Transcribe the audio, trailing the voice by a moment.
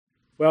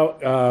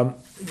Well,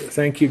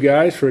 thank you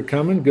guys for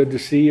coming. Good to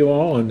see you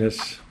all on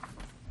this.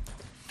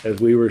 As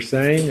we were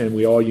saying, and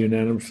we all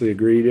unanimously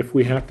agreed, if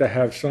we have to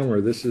have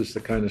summer, this is the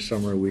kind of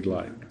summer we'd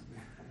like.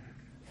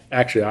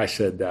 Actually, I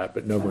said that,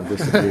 but no one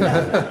disagreed with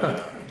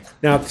that.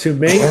 Now, to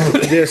make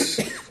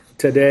this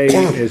today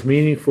as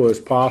meaningful as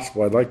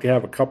possible, I'd like to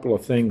have a couple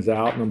of things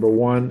out. Number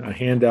one, a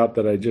handout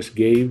that I just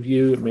gave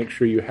you. Make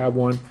sure you have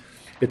one.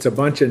 It's a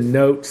bunch of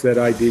notes that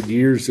I did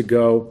years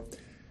ago.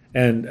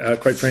 And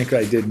quite frankly,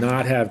 I did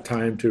not have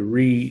time to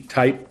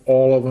retype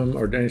all of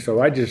them, so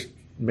I just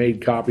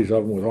made copies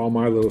of them with all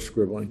my little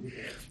scribbling.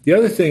 The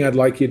other thing I'd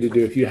like you to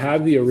do, if you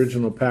have the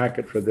original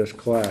packet for this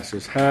class,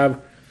 is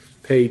have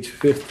page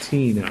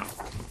 15 out.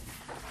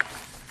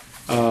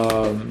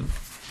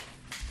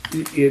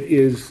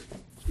 It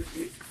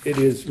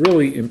is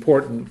really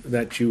important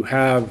that you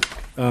have,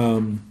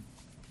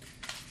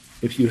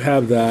 if you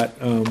have that,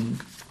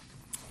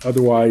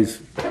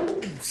 otherwise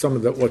some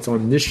of what's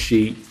on this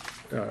sheet,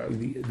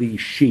 these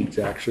sheets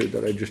actually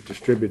that I just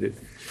distributed,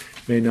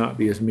 may not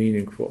be as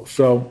meaningful.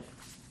 So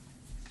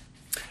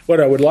what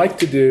I would like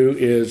to do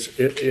is,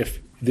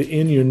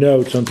 in your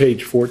notes on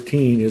page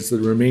 14 is the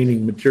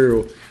remaining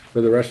material for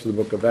the rest of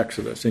the book of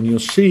Exodus. And you'll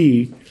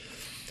see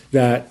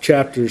that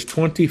chapters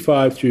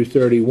 25 through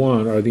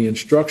 31 are the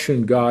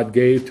instruction God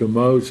gave to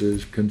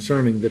Moses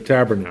concerning the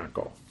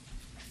tabernacle,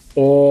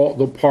 all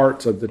the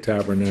parts of the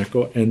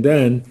tabernacle, and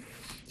then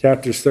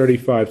chapters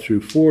 35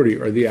 through 40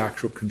 are the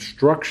actual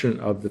construction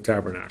of the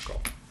tabernacle.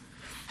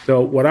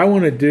 So what I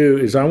want to do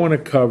is I want to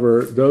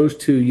cover those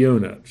two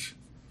units,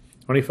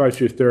 25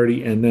 through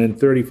 30 and then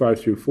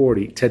 35 through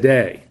 40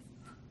 today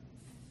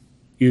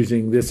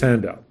using this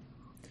handout.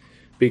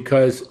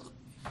 Because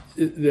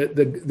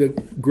the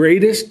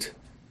greatest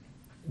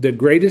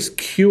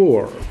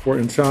cure for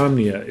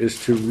insomnia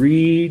is to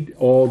read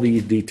all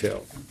these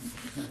details.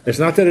 It's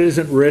not that it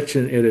isn't rich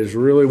and it is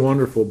really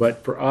wonderful,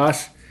 but for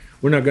us,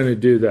 we're not going to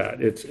do that.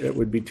 It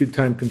would be too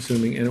time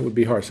consuming and it would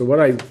be hard. So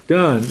what I've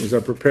done is I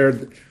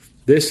prepared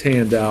this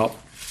handout,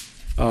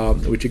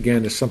 which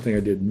again is something I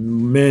did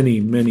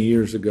many, many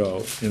years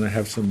ago, and I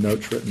have some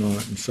notes written on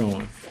it and so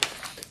on.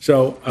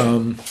 So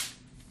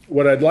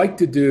what I'd like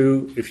to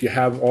do, if you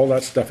have all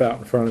that stuff out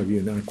in front of you,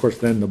 and of course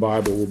then the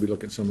Bible, we'll be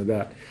looking at some of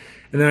that.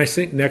 And then I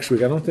think next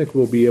week, I don't think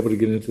we'll be able to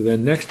get into that.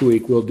 Next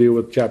week we'll deal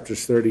with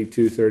chapters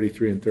 32,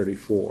 33, and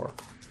 34,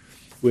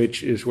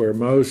 which is where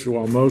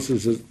while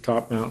Moses is at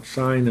top Mount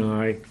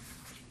Sinai,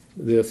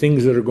 the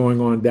things that are going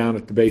on down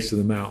at the base of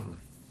the mountain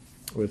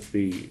with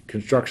the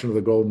construction of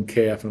the golden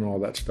calf and all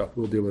that stuff.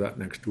 We'll deal with that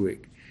next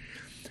week.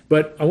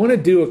 But I want to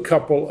do a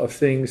couple of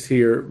things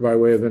here by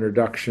way of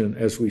introduction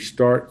as we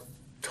start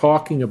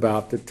talking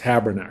about the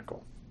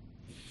tabernacle.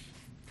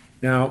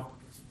 Now,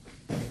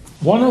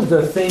 one of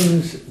the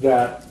things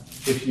that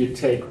if you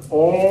take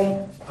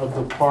all of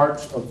the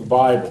parts of the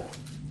Bible,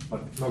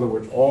 in other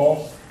words,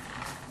 all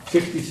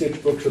 66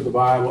 books of the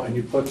Bible, and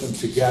you put them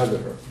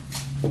together,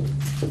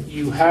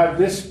 you have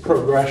this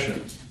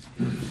progression.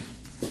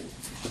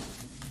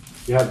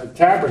 You have the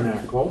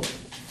tabernacle,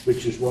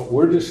 which is what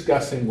we're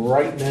discussing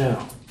right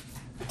now.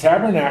 The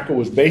tabernacle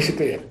was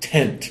basically a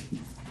tent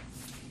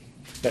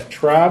that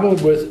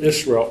traveled with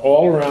Israel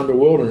all around the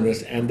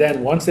wilderness, and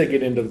then once they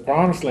get into the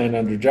promised land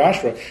under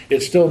Joshua, it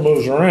still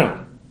moves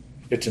around.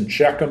 It's in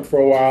Shechem for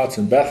a while, it's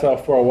in Bethel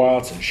for a while,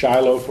 it's in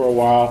Shiloh for a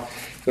while,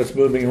 so it's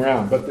moving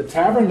around. But the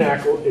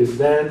tabernacle is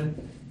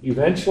then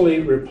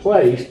eventually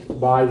replaced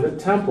by the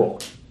temple.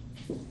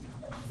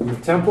 And the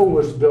temple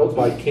was built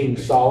by King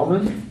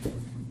Solomon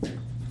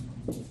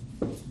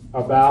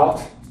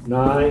about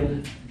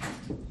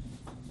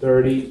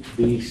 930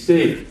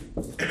 BC.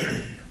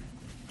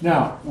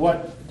 Now,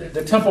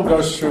 the temple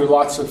goes through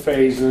lots of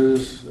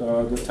phases.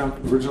 The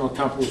original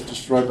temple was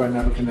destroyed by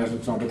Nebuchadnezzar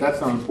and so on, but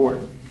that's not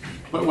important.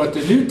 But what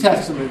the New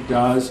Testament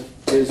does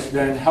is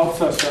then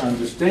helps us to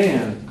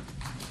understand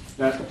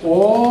that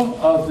all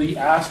of the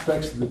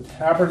aspects of the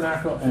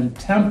tabernacle and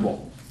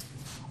temple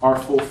are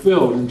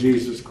fulfilled in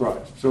Jesus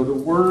Christ. So the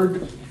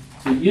word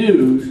to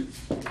use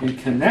in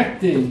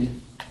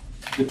connecting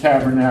the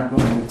tabernacle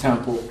and the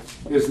temple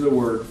is the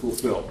word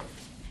fulfilled.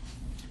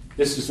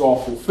 This is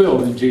all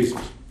fulfilled in Jesus.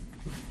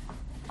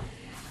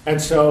 And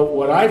so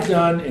what I've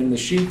done in the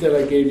sheet that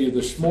I gave you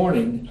this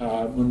morning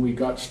when we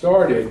got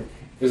started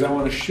is I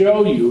want to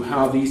show you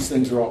how these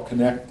things are all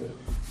connected.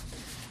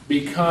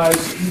 Because,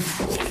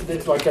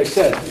 like I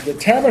said, the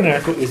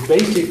tabernacle is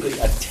basically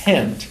a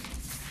tent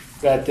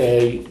that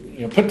they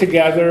put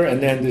together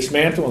and then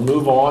dismantle and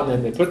move on,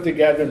 and they put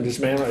together and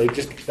dismantle.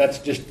 That's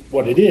just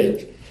what it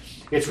is.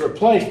 It's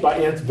replaced by,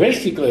 and it's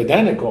basically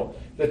identical.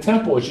 The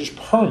temple is just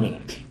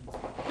permanent.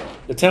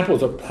 The temple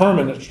is a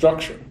permanent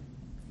structure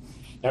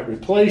that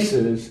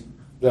replaces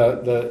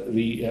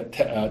the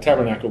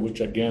tabernacle, which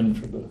again,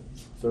 for the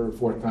third or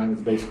fourth time, is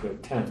basically a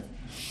tent.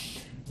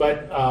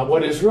 But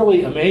what is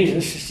really amazing,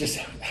 this is just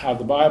how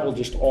the Bible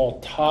just all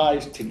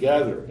ties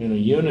together in a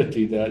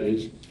unity that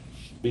is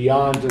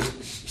beyond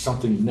just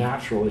something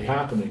naturally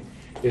happening,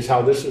 is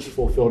how this is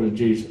fulfilled in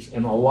Jesus.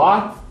 And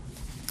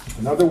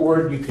another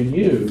word you can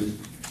use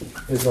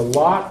is a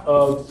lot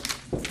of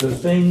the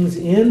things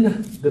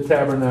in the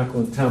tabernacle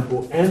and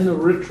temple and the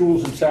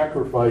rituals and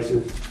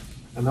sacrifices.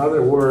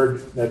 Another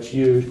word that's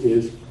used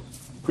is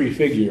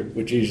prefigure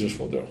what Jesus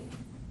will do.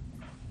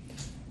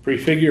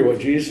 Prefigure what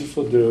Jesus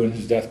will do in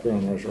his death, burial,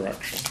 and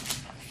resurrection.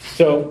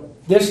 So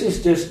this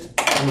is just,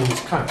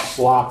 it's kind of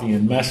sloppy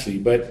and messy,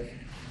 but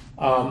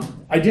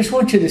I just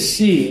want you to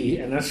see,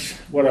 and that's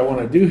what I want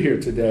to do here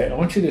today, I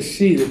want you to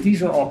see that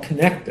these are all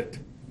connected.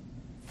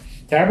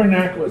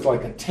 Tabernacle is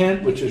like a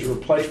tent which is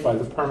replaced by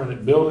the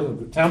permanent building of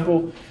the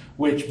temple,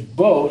 which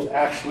both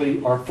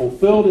actually are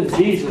fulfilled in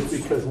Jesus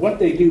because what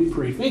they do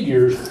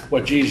prefigures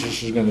what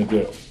Jesus is going to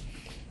do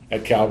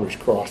at Calvary's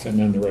cross and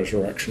then the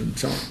resurrection and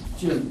so on.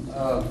 Jim,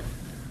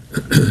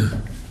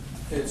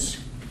 it's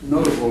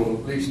notable,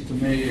 at least to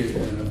me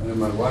and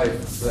my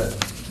wife, that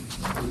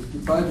the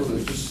Bible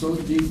is just so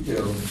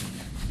detailed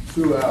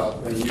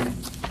throughout, and you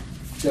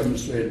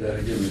demonstrated that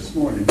again this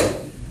morning,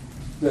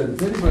 that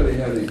if anybody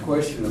had any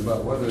question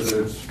about whether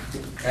it's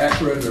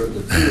accurate or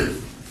the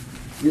truth,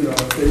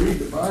 if they read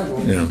the Bible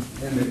and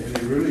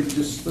they really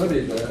just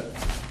study that,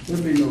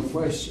 there'd be no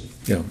question.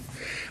 Yeah.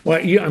 Well,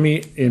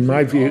 in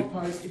my view,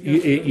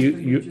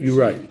 you're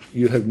right.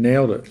 You have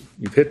nailed it.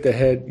 You've hit the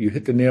head. You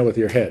hit the nail with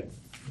your head.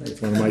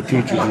 That's one of my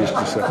teachers used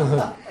to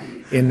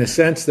say. In the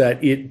sense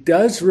that it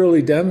does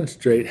really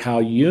demonstrate how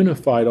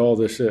unified all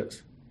this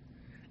is,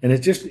 and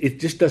it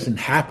just doesn't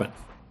happen.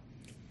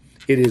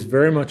 It is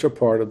very much a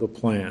part of the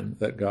plan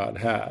that God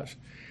has.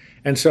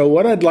 And so,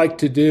 what I'd like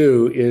to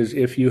do is,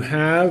 if you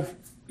have,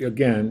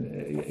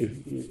 again,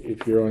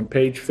 if you're on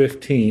page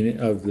 15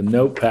 of the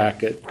note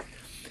packet.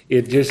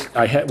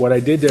 What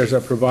I did there is I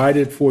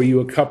provided for you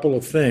a couple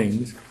of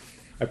things.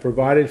 I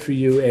provided for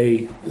you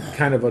a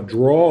kind of a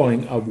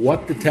drawing of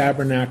what the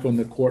tabernacle and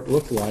the court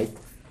looked like.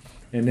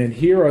 And then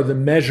here are the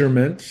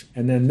measurements.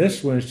 And then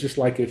this one is just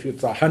like if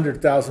it's a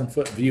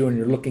 100,000-foot view and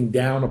you're looking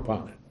down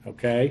upon it,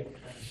 okay?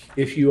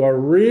 If you are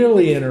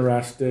really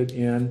interested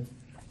in,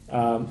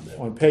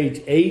 on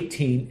page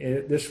 18,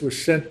 this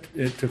was sent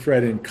to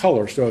Fred in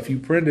color. So if you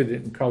printed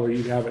it in color,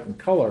 you'd have it in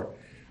color,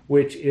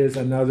 which is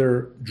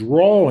another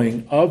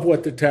drawing of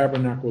what the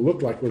tabernacle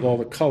looked like with all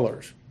the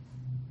colors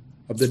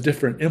of the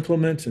different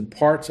implements and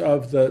parts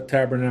of the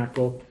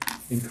tabernacle,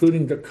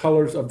 including the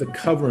colors of the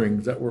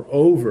coverings that were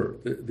over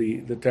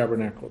the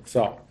tabernacle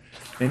itself.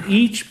 And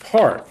each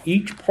part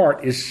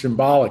is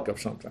symbolic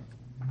of something.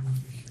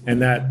 And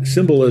that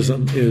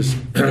symbolism is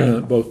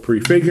both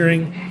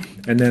prefiguring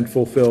and then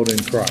fulfilled in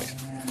Christ.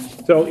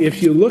 So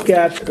if you look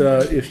at,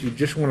 if you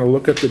just want to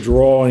look at the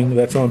drawing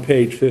that's on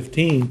page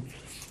 15,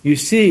 you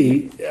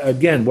see,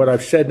 again, what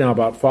I've said now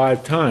about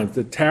 5 times,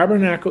 the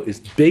tabernacle is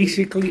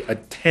basically a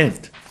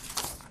tent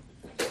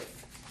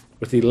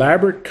with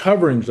elaborate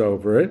coverings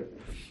over it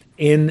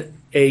in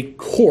a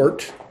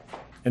court,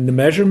 and the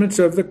measurements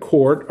of the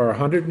court are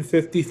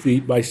 150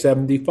 feet by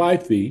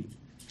 75 feet.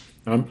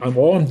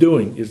 All I'm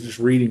doing is just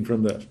reading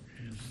from this.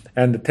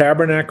 And the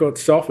tabernacle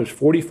itself is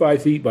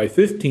 45 feet by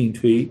 15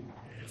 feet,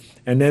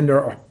 and then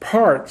there are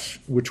parts,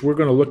 which we're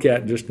going to look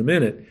at in just a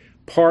minute,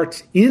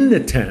 parts in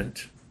the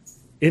tent,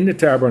 in the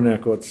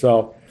tabernacle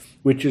itself,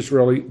 which is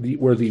really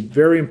where the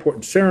very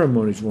important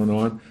ceremonies went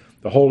on.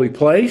 The holy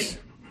place,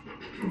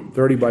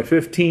 30 by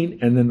 15,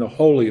 and then the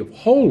Holy of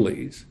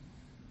Holies,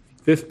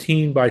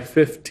 15 by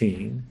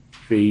 15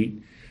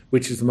 feet,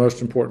 which is the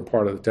most important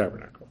part of the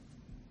tabernacle,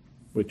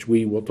 which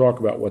we will talk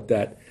about what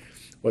that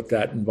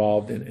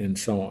involved and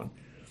so on.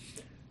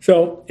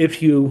 So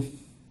if you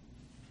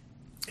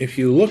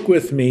look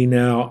with me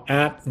now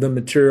at the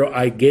material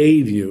I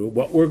gave you,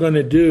 what we're going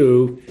to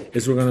do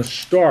is we're going to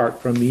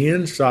start from the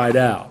inside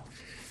out.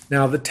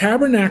 Now, the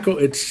tabernacle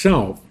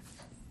itself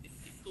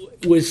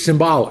was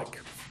symbolic.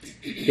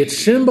 It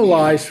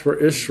symbolized for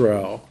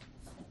Israel,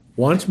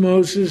 once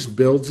Moses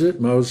builds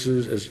it,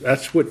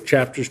 that's what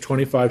chapters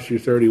 25 through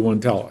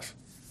 31 tell us.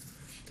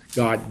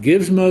 God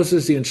gives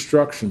Moses the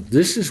instructions.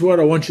 This is what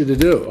I want you to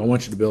do. I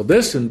want you to build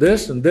this and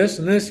this and this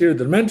and this. Here are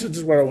the dimensions. This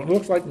is what it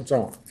looks like and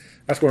so on.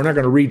 That's why we're not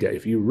going to read it.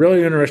 If you're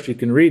really interested, you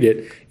can read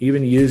it,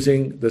 even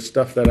using the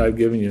stuff that I've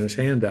given you in this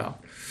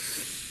handout.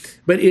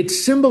 But it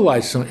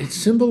symbolized something. It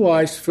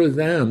symbolized for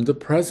them the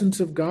presence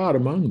of God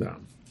among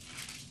them.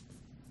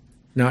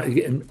 Now,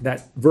 again,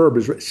 that verb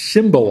is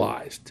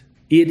symbolized.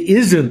 It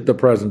isn't the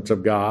presence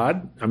of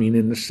God,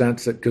 in the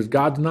sense that, because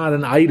God's not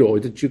an idol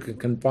that you can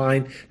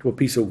confine to a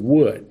piece of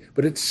wood,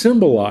 but it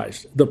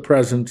symbolized the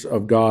presence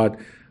of God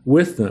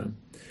with them.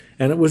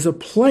 And it was a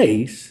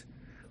place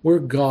where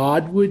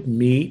God would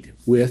meet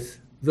with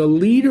the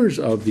leaders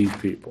of these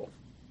people.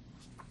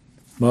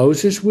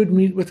 Moses would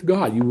meet with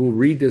God. You will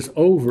read this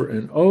over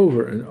and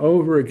over and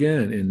over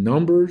again in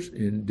Numbers,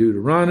 in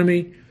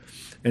Deuteronomy,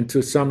 and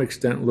to some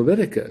extent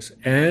Leviticus.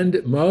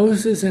 And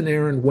Moses and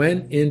Aaron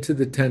went into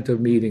the tent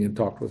of meeting and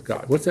talked with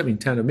God. What's that mean,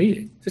 tent of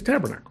meeting? It's a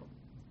tabernacle.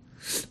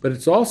 But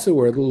it's also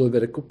where the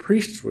Levitical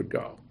priests would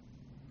go.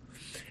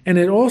 And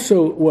it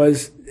also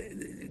was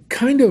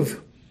kind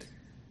of,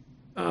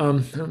 I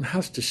don't know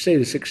how to say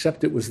this,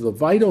 except it was the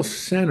vital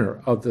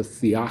center of the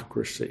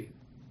theocracy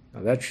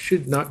Now, that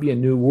should not be a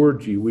new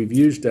word to you. We've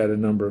used that a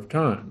number of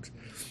times.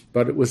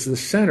 But it was the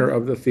center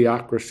of the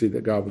theocracy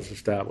that God was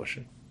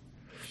establishing.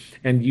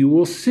 And you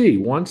will see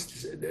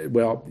once,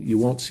 well, you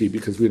won't see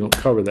because we don't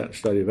cover that in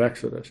study of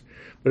Exodus.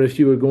 But if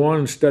you would go on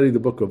and study the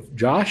book of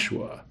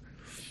Joshua,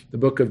 the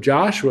book of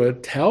Joshua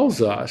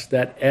tells us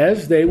that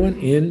as they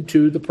went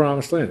into the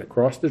promised land,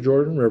 across the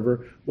Jordan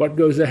River, what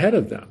goes ahead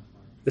of them?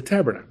 The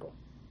tabernacle,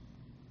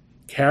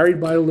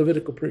 carried by the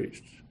Levitical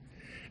priests.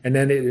 And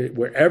then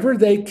wherever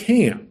they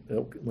camp,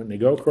 when they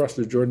go across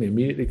the Jordan, they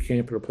immediately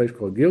camp at a place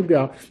called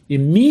Gilgal.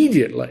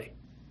 Immediately,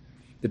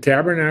 the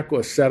tabernacle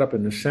is set up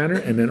in the center,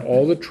 and then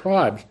all the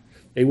tribes,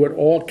 they would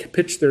all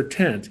pitch their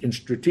tents in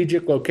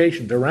strategic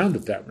locations around the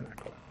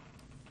tabernacle.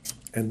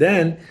 And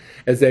then,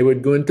 as they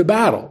would go into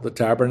battle, the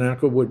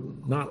tabernacle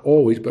would not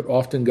always, but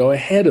often go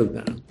ahead of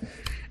them.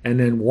 And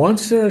then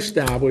once they're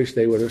established,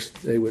 they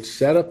would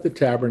set up the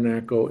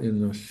tabernacle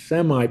in a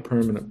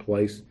semi-permanent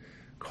place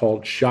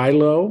called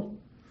Shiloh,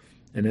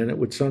 and then it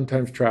would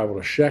sometimes travel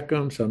to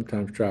Shechem,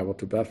 sometimes travel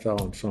to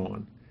Bethel, and so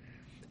on.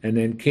 And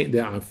then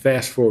I'm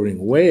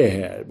fast-forwarding way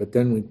ahead, but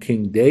then when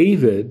King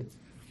David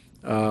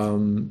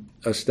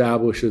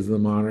establishes the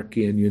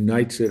monarchy and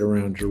unites it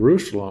around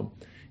Jerusalem,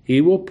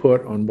 he will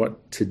put on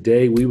what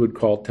today we would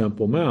call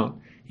Temple Mount,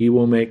 he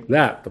will make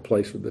that the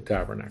place where the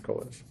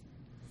tabernacle is.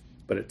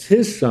 But it's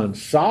his son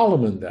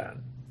Solomon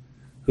then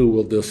who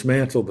will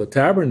dismantle the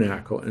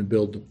tabernacle and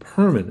build the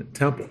permanent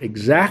temple.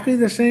 Exactly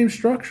the same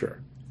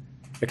structure,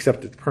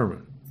 except it's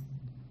permanent.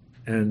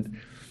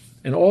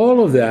 And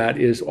all of that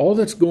is, all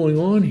that's going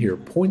on here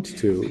points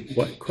to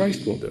what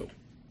Christ will do,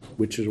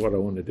 which is what I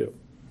want to do.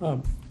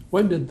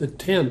 When did the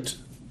tent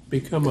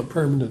become a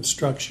permanent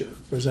structure?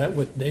 Was that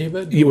with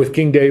David? Yeah, with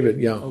King David,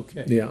 yeah.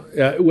 Okay.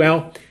 Yeah.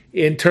 Well,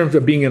 in terms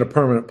of being in a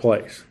permanent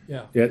place.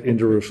 Yeah. In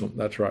Jerusalem,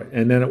 that's right.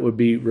 And then it would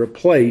be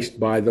replaced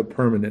by the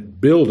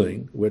permanent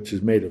building, which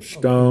is made of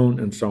stone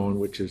and so on,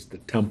 which is the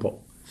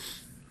temple.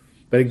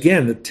 But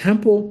again, the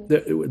temple,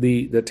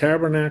 the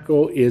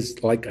tabernacle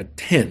is like a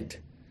tent,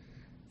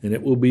 and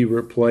it will be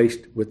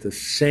replaced with the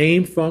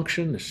same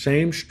function, the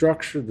same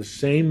structure, the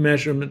same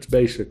measurements,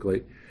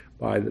 basically,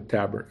 by the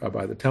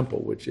temple,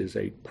 which is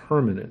a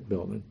permanent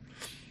building.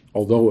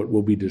 Although it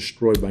will be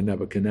destroyed by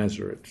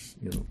Nebuchadnezzar, it's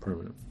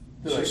permanent.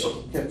 Did I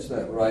catch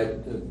that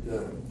right?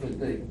 Did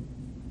they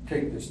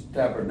take this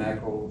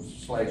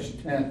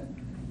tabernacle/tent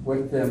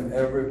with them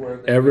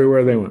everywhere?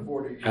 Everywhere they went.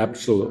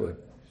 Absolutely.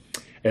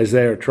 As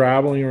they are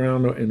traveling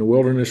around in the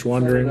wilderness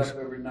wanderings, set it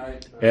up every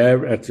night.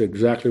 That's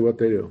exactly what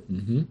they do.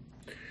 Mm-hmm.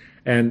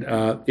 And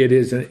it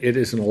is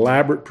an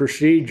elaborate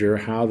procedure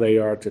how they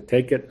are to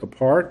take it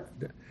apart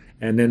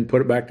and then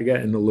put it back together.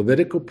 And the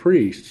Levitical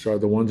priests are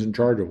the ones in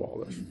charge of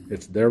all this.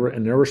 It's their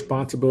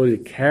responsibility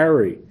to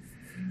carry,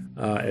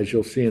 as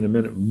you'll see in a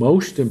minute,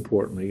 most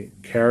importantly,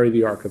 carry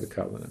the Ark of the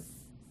Covenant,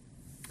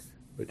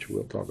 which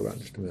we'll talk about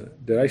in just a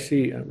minute. Did I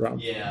see, Rob?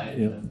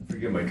 Yeah.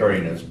 Forgive my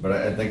tardiness, but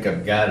I think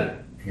I've got it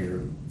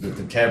here, that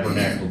the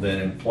tabernacle then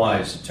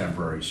implies a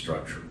temporary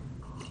structure.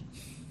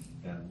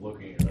 And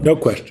looking at No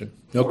question.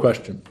 It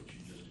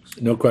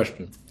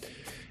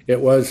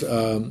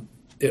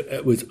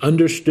was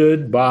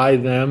understood by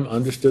them,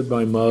 understood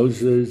by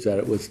Moses, that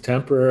it was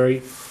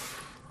temporary,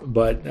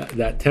 but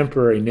that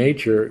temporary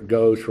nature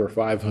goes for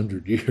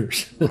 500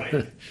 years.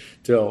 Right.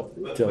 till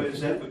But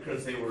is that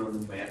because they were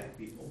nomadic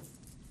people?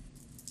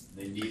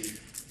 They needed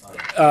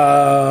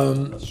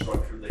a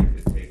structure they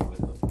could take with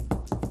them?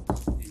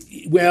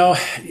 Well,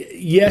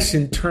 yes,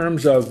 in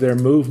terms of their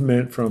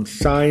movement from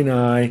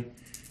Sinai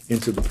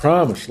into the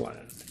Promised Land.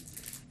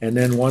 And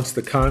then once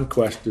the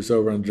conquest is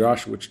over on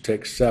Joshua, which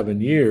takes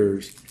 7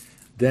 years,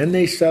 then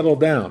they settle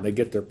down. They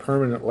get their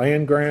permanent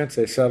land grants,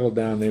 they settle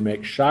down, they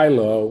make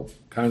Shiloh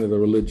kind of the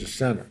religious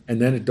center,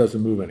 and then it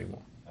doesn't move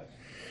anymore.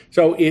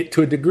 So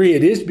to a degree,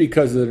 it is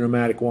because of the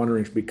nomadic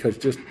wanderings, because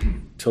just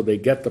till they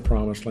get the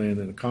Promised Land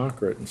and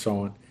conquer it and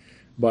so on.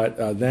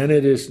 But then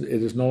it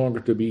is no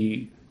longer to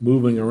be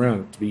moving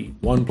around, to be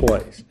one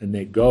place, and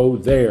they go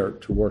there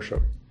to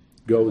worship.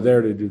 Go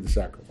there to do the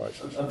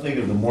sacrifices. I'm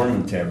thinking of the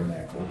Mormon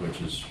tabernacle,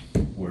 which is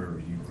where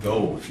you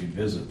go if you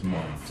visit the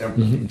Mormon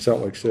temple. In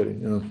Salt Lake City,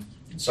 yeah.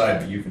 Inside,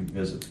 but you can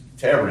visit the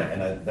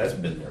tabernacle, and that's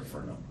been there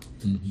for a number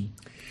of years. Mm-hmm.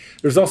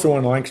 There's also one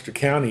in Lancaster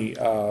County.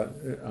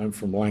 I'm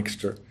from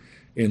Lancaster.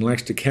 In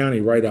Lancaster County,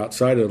 right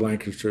outside of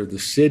Lancaster, the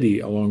city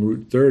along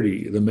Route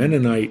 30, the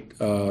Mennonite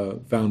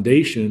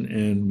Foundation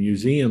and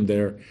Museum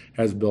there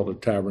has built a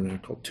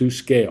tabernacle to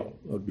scale,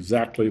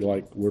 exactly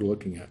like we're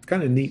looking at. It's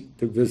kind of neat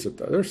to visit,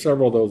 though. There's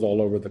several of those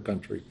all over the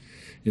country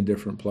in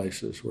different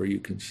places where you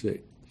can see.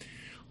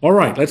 All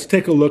right, let's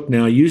take a look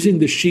now. Using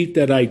the sheet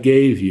that I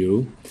gave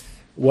you,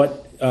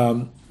 what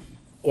I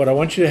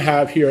want you to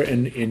have here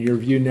in your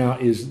view now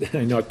is,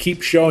 I know I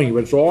keep showing you,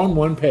 but it's all on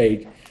one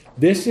page.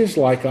 This is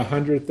like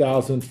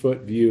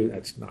 100,000-foot view.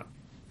 That's not.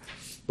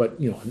 But,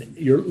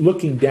 you're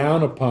looking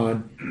down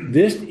upon,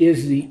 this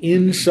is the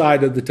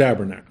inside of the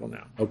tabernacle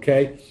now,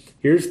 okay?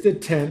 Here's the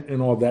tent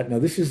and all that. Now,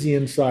 this is the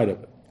inside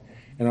of it.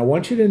 And I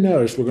want you to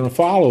notice, we're going to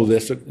follow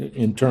this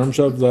in terms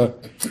of the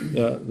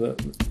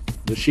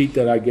the sheet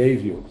that I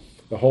gave you.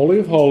 The Holy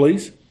of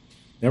Holies,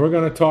 then we're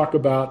going to talk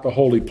about the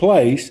holy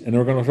place, and then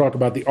we're going to talk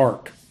about the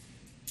ark.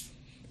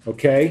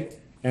 Okay?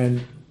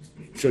 And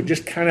so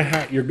just kind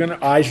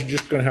of eyes are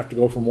just going to have to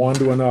go from one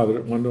to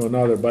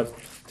another. But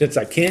since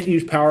I can't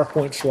use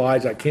PowerPoint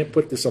slides, I can't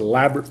put this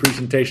elaborate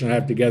presentation I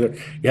have together,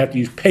 you have to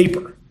use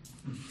paper.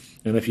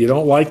 And if you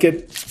don't like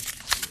it,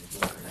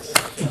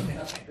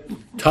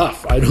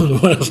 tough. I don't know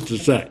what else to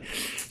say.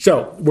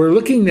 So we're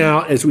looking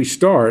now, as we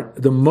start,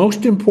 the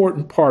most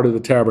important part of the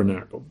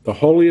tabernacle, the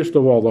holiest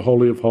of all, the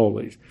Holy of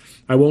Holies.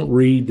 I won't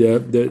read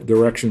the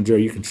directions there.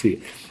 You can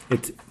see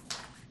it.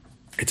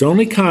 Its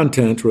only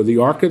contents were the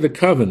Ark of the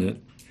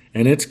Covenant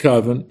and its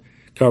cover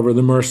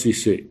the mercy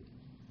seat.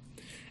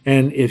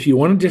 And if you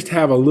want to just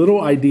have a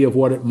little idea of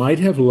what it might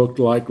have looked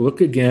like,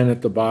 look again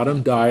at the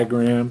bottom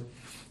diagram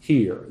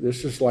here.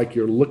 This is like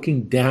you're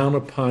looking down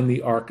upon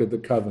the Ark of the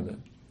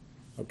Covenant.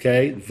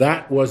 Okay?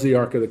 That was the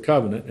Ark of the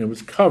Covenant, and it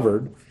was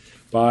covered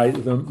by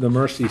the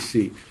mercy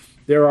seat.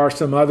 There are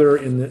some other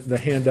in the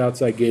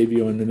handouts I gave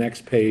you on the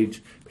next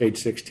page, page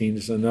 16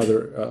 is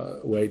another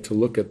way to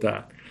look at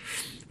that.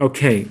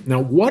 Okay, now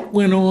what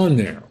went on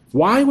there?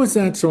 Why was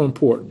that so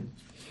important?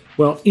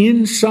 Well,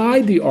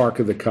 inside the Ark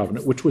of the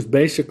Covenant, which was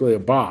basically a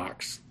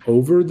box,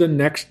 over the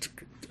next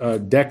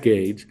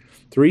decades,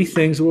 3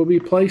 things will be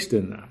placed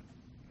in that.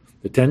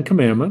 The 10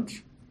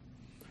 Commandments,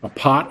 a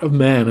pot of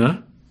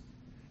manna,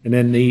 and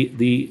then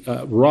the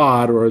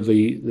rod or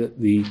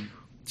the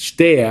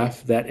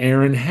staff that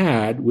Aaron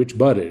had, which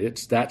budded.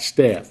 It's that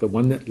staff, the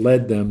one that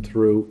led them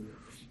through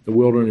the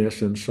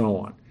wilderness and so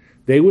on.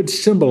 They would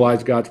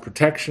symbolize God's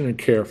protection and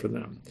care for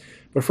them.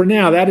 But for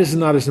now, that is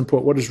not as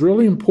important. What is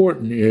really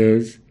important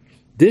is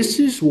this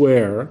is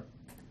where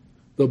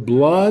the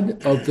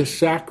blood of the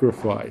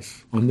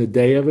sacrifice on the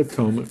Day of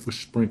Atonement was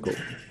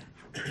sprinkled.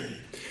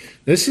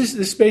 This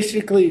is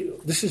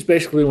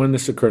basically when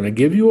this occurred. I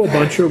give you a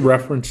bunch of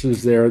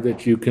references there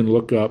that you can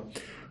look up,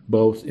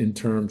 both in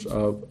terms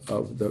of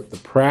the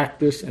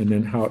practice and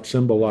then how it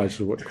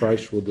symbolizes what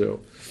Christ will do.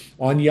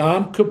 On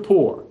Yom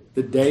Kippur,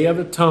 the Day of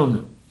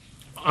Atonement,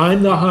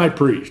 I'm the high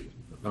priest.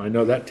 Now, I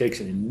know that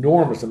takes an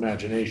enormous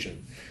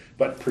imagination,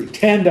 but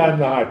pretend I'm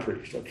the high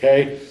priest,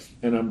 okay?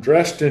 And I'm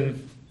dressed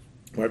in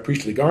my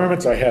priestly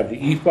garments. I have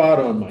the ephod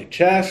on my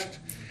chest.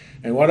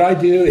 And what I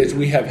do is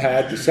we have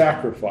had the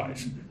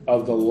sacrifice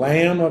of the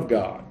Lamb of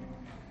God.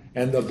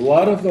 And the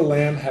blood of the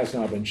Lamb has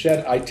now been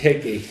shed. I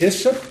take a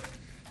hyssop.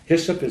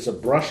 Hyssop is a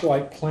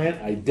brush-like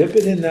plant. I dip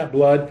it in that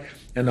blood,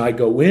 and I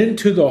go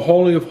into the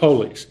Holy of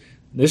Holies.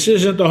 This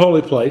isn't the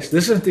holy place.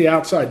 This isn't the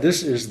outside.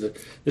 This is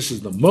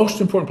the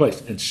most important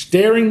place. And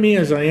staring me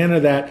as I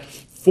enter that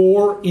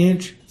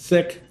 4-inch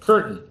thick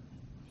curtain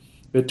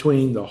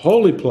between the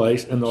holy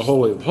place and the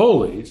Holy of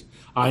Holies,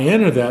 I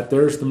enter that.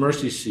 There's the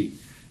mercy seat.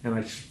 And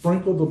I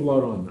sprinkle the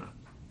blood on that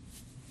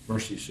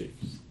mercy seat.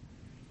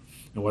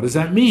 And what does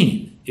that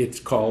mean? It's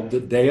called the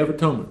Day of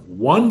Atonement.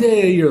 1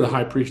 day a year the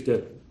high priest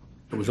did it.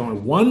 It was only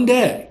 1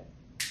 day.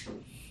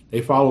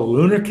 They follow a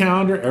lunar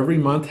calendar. Every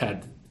month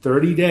had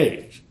 30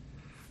 days.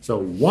 So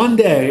 1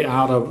 day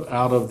out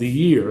of the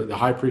year, the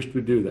high priest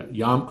would do that.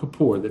 Yom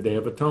Kippur, the Day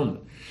of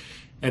Atonement.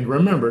 And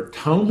remember,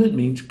 atonement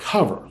means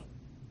cover.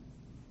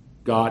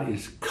 God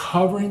is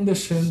covering the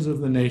sins of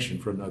the nation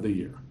for another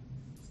year.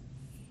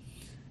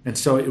 And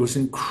so it was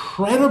an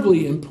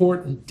incredibly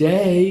important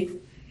day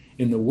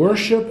in the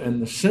worship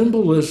and the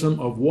symbolism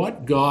of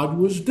what God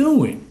was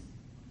doing.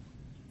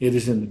 It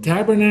is in the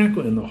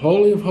tabernacle, in the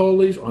Holy of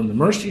Holies, on the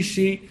mercy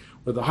seat,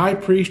 where the high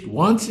priest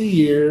once a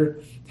year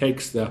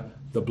takes the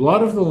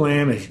blood of the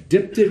lamb, has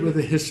dipped it with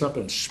a hyssop,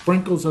 and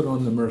sprinkles it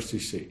on the mercy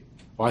seat.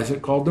 Why is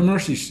it called the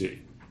mercy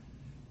seat?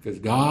 Because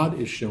God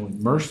is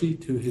showing mercy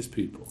to his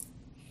people.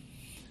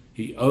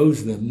 He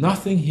owes them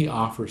nothing, he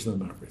offers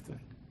them everything.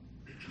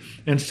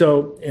 And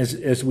so,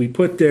 as we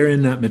put there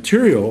in that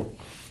material,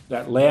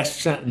 that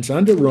last sentence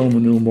under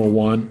Roman numeral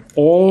 1,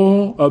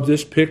 all of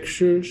this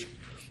pictures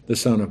the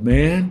Son of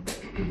Man,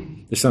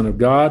 the Son of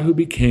God who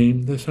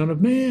became the Son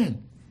of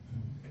Man,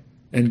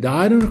 and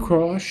died on a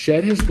cross,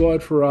 shed his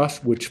blood for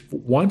us, which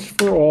once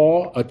for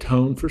all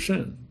atoned for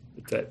sin.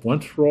 That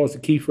once for all is the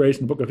key phrase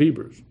in the book of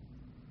Hebrews.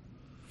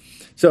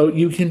 So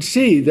you can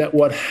see that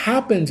what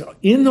happens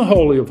in the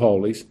Holy of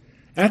Holies,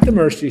 at the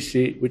mercy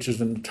seat, which is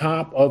on the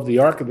top of the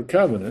Ark of the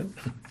Covenant,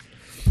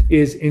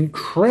 is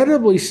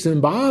incredibly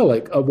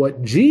symbolic of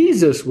what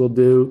Jesus will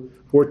do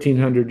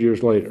 1,400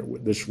 years later.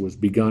 This was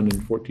begun in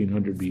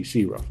 1400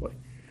 BC, roughly.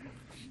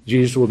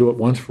 Jesus will do it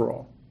once for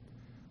all.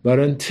 But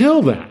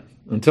until then,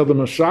 until the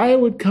Messiah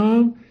would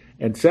come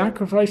and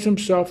sacrifice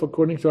himself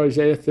according to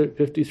Isaiah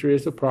 53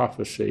 as the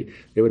prophecy,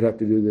 they would have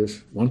to do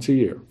this once a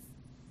year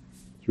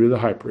through the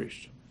high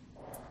priest.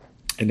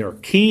 And there are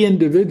key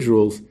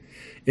individuals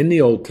in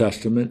the Old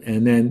Testament,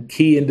 and then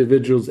key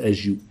individuals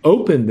as you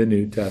open the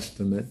New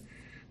Testament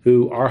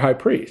who are high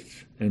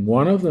priests. And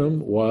one of them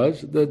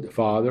was the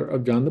father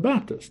of John the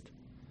Baptist.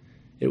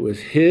 It was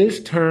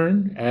his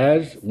turn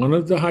as one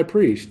of the high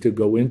priests to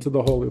go into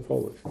the Holy of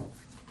Holies.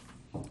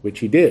 which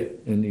he did,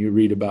 and you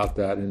read about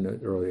that in the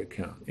early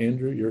account.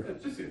 Andrew, you're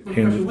Just a quick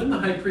question. Andrew. When the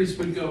high priest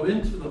would go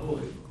into the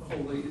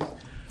holies,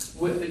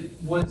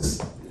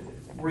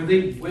 were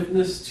they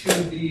witness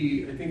to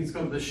the, I think it's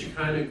called the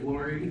Shekinah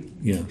glory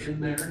Yeah.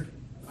 in there?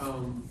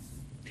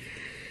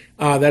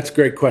 That's a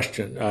great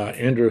question.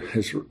 Andrew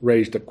has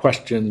raised a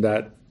question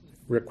that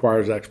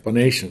requires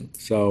explanation.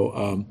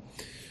 So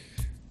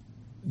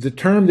the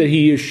term that he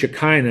used,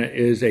 Shekinah,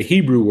 is a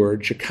Hebrew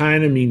word.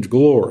 Shekinah means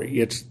glory.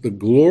 It's the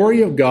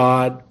glory of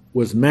God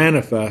was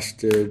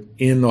manifested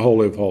in the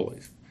Holy of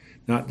Holies.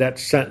 Not that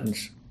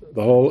sentence.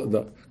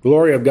 The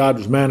glory of God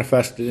was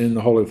manifested in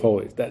the Holy of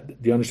Holies. Do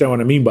you understand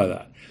what I mean by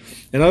that?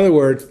 In other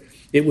words,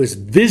 it was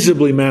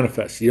visibly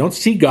manifested. You don't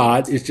see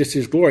God, it's just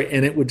his glory.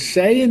 And it would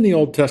say in the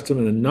Old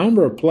Testament a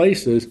number of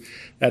places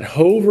that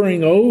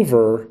hovering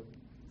over,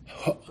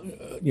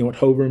 you know what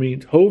hover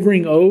means?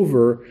 Hovering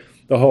over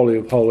the Holy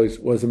of Holies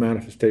was a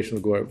manifestation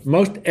of glory.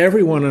 Most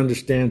everyone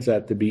understands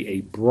that to be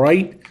a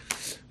bright,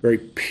 very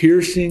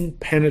piercing,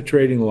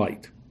 penetrating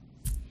light.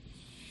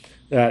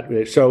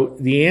 So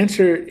the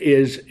answer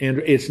is, and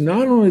it's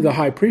not only the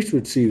high priest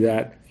would see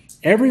that,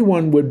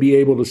 everyone would be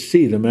able to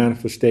see the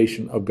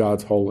manifestation of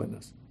God's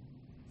holiness.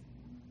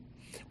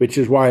 Which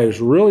is why it's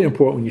really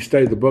important when you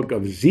study the book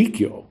of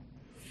Ezekiel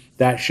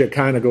that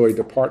Shekinah glory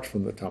departs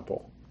from the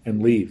temple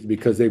and leaves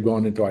because they've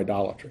gone into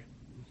idolatry.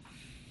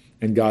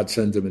 And God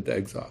sends them into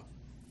exile.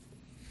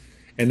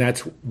 And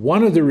that's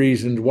one of the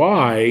reasons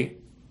why,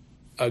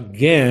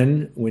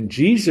 again, when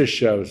Jesus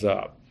shows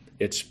up,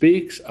 it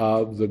speaks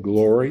of the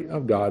glory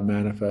of God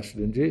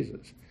manifested in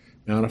Jesus.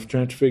 Mount of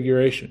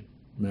Transfiguration.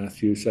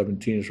 Matthew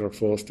 17 is our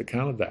fullest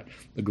account of that.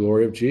 The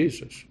glory of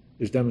Jesus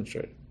is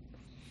demonstrated.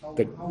 How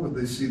would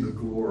they see the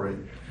glory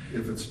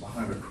if it's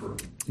behind a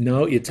curtain?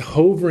 No, it's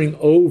hovering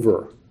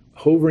over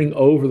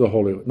the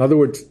Holy. In other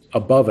words,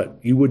 above it.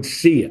 You would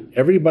see it.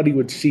 Everybody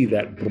would see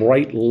that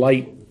bright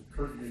light. The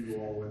curtain would go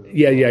all the way to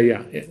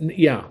the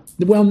Yeah.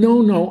 Well,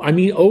 no. I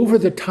mean, over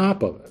the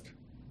top of it.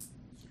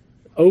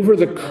 Over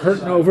the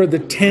curtain, over the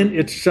tent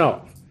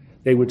itself.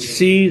 They would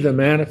see the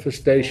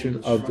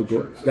manifestation of the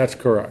glory. That's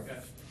correct.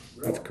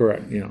 That's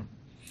correct. Yeah,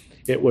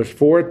 it was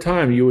for a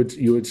time you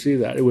would see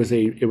that it was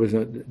a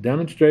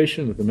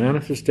demonstration of the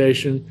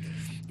manifestation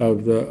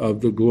of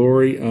the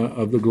glory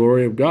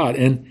of God.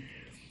 And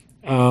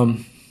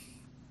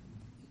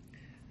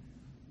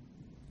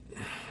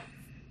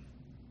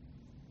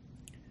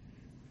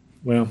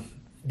well,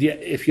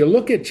 if you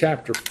look at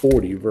chapter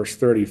 40, verse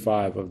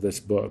 35 of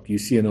this book, you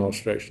see an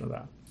illustration of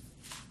that.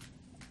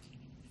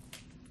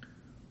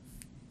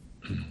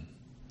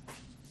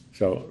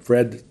 So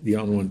Fred, the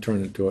only one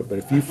turning to it, but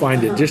if you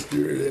find it, just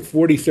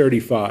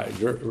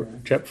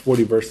 40:35, chapter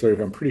 40, verse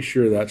 35, I'm pretty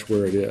sure that's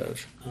where it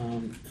is.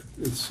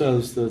 It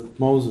says that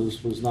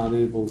Moses was not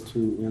able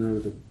to enter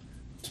the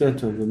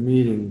tent of the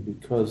meeting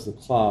because the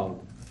cloud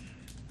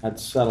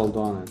had settled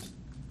on it,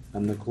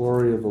 and the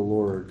glory of the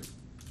Lord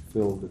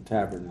filled the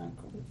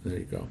tabernacle. There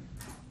you go.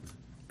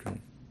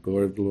 Okay.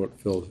 Glory of the Lord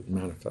fills it,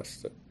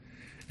 manifests it.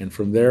 And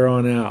from there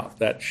on out,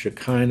 that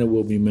Shekinah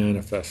will be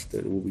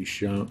manifested, will be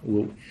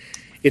shown.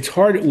 It's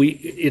hard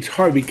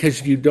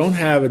because you don't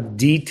have a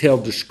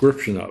detailed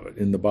description of it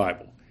in the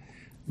Bible.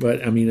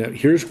 But, I mean,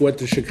 here's what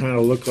the Shekinah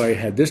looked like. It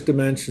had this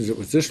dimensions. It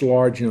was this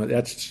large.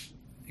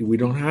 We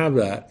don't have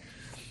that.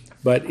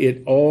 But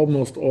it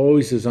almost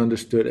always is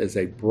understood as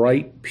a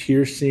bright,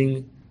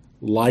 piercing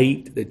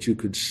light that you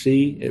could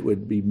see. It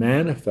would be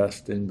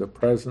manifesting the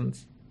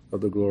presence of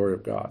the glory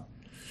of God.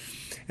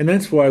 And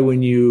that's why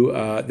when you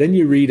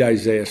read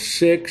Isaiah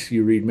 6,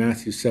 you read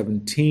Matthew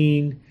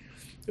 17,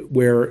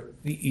 where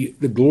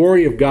the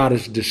glory of God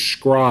is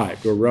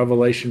described, or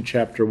Revelation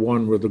chapter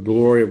 1, where the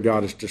glory of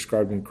God is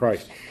described in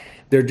Christ.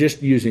 They're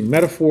just using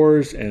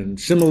metaphors and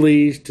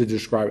similes to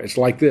describe it. It's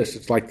like this,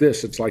 it's like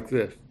this, it's like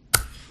this.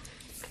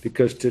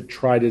 Because to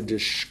try to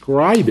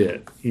describe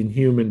it in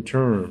human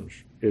terms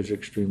is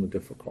extremely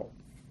difficult.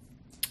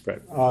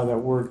 Fred. That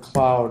word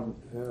cloud,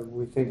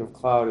 we think of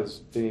cloud as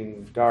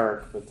being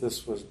dark, but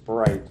this was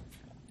bright.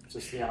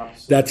 Just the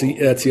opposite.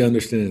 That's the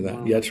understanding of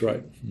that. Yeah, that's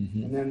right.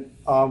 Mm-hmm. And then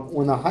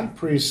when the high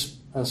priest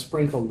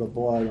sprinkled the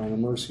blood on the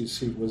mercy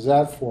seat, was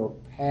that for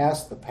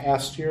the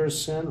past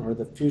year's sin or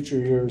the future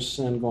year's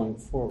sin going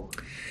forward?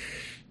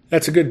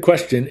 That's a good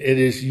question. It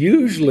is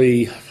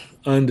usually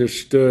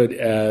understood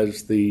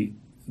as the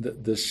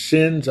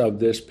sins of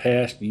this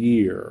past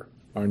year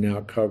are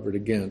now covered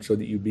again, so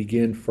that you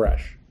begin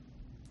fresh,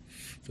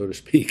 so to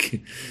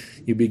speak.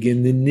 You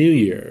begin the new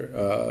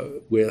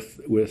year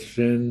with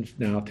sins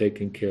now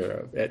taken care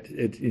of.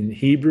 In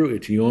Hebrew,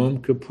 it's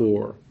Yom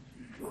Kippur,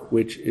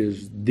 which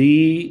is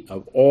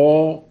of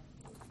all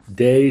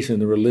days in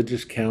the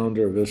religious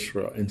calendar of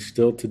Israel. And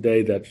still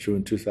today, that's true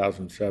in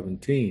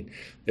 2017.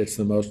 It's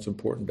the most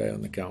important day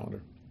on the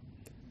calendar.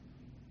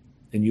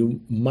 And you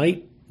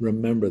might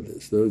remember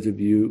this. Those of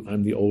you,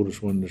 I'm the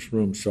oldest one in this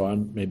room, so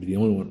I'm maybe the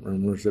only one that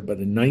remembers it. But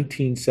in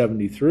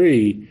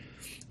 1973,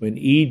 when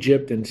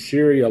Egypt and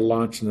Syria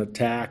launched an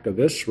attack of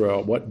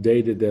Israel, what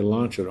day did they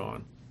launch it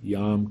on?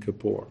 Yom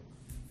Kippur.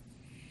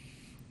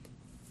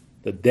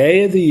 The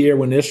day of the year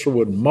when Israel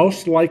would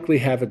most likely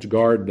have its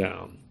guard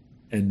down,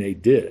 and they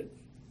did.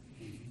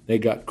 They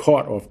got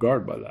caught off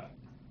guard by that.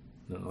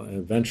 And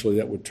eventually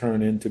that would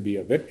turn into be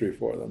a victory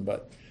for them.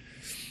 But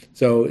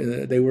so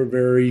they were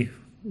very,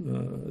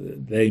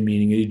 they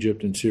meaning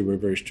Egypt and Syria, were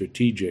very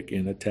strategic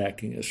in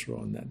attacking Israel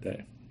on that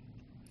day.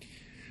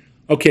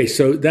 Okay,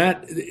 so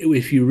that,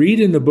 if you read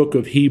in the book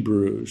of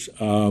Hebrews,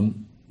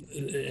 and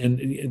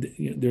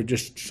there are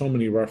just so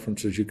many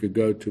references you could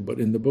go to, but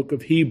in the book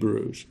of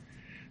Hebrews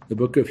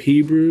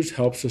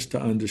helps us to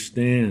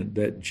understand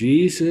that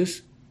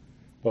Jesus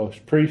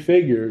both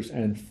prefigures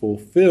and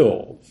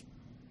fulfills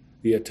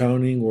the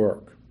atoning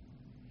work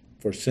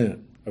for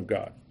sin of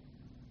God.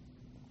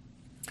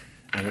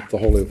 And it's the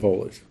Holy of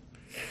Holies.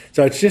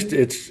 So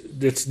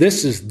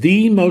this is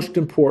the most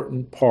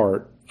important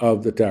part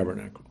of the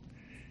tabernacle.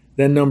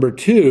 Then number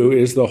 2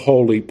 is the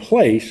holy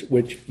place,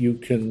 which you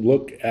can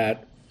look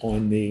at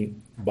on the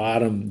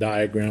bottom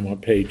diagram on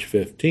page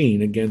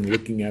 15. Again,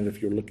 looking at it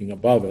if you're looking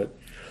above it.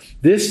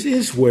 This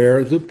is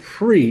where the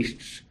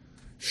priests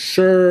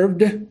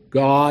served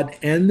God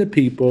and the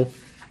people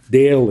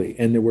daily.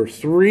 And there were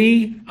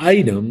 3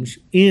 items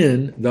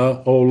in the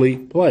holy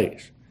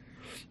place.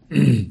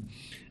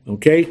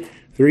 Okay?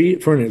 3,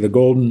 the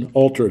golden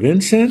altar of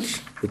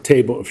incense, the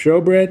table of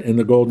showbread, and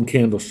the golden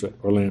candlestick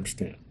or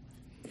lampstand.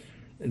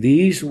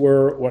 These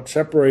were what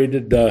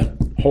separated the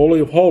Holy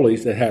of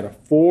Holies that had a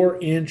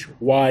 4-inch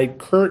wide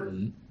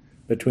curtain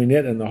between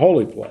it and the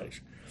holy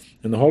place.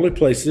 In the holy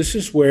place, this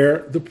is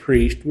where the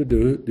priest would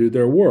do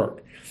their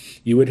work.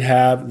 You would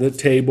have the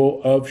table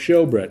of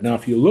showbread. Now,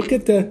 if you look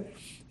at the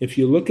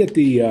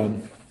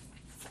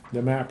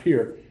map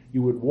here,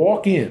 you would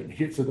walk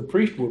in. So the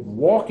priest would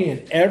walk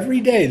in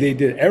every day. They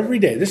did every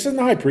day. This isn't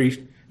the high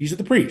priest. These are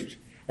the priests.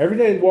 Every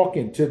day they'd walk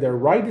in. To their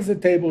right is the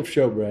table of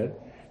showbread.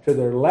 To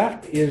their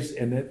left is,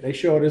 and they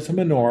show it as a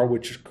menorah,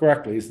 which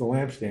correctly is the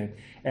lampstand.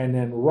 And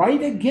then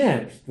right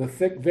against the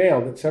thick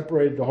veil that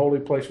separated the holy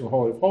place from the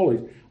Holy of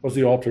Holies was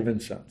the altar of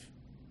incense.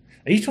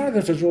 And each one of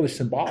those is really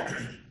symbolic.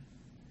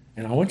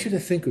 And I want you to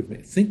think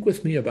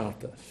with me about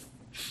this.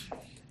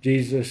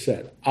 Jesus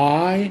said,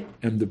 I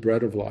am the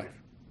bread of life.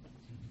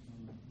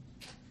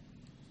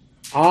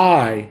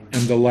 I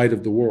am the light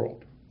of the world.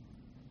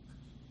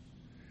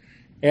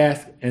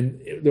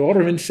 And the altar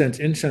of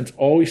incense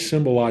always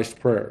symbolized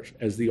prayers.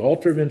 As the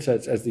altar of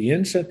incense, as the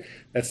incense,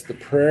 that's the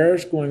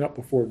prayers going up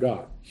before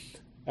God.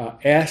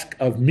 Ask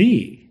of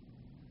me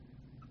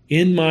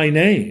in my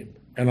name,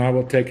 and I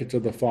will take it to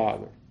the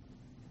Father.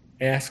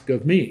 Ask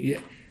of me.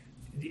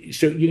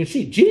 So you can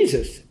see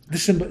Jesus, the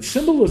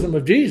symbolism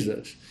of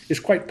Jesus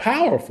is quite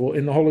powerful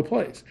in the holy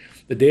place.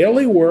 The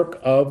daily work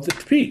of the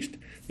priest.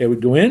 They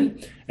would go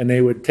in and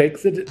they would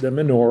take the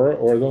menorah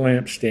or the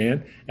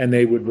lampstand and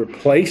they would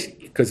replace,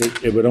 because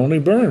it would only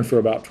burn for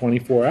about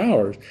 24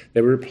 hours,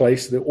 they would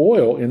replace the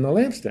oil in the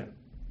lampstand.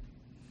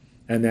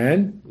 And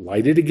then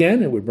light it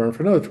again, it would burn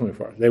for another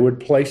 24 hours. They would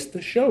place the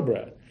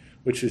showbread,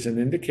 which is an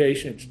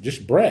indication, it's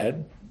just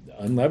bread,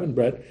 unleavened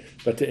bread,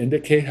 but to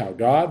indicate how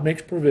God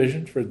makes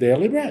provisions for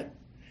daily bread.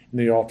 And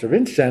the altar of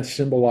incense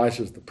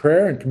symbolizes the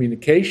prayer and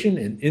communication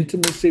and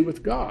intimacy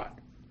with God.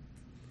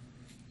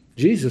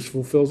 Jesus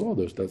fulfills all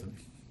those, doesn't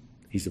he?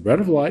 He's the bread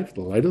of life,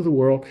 the light of the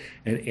world,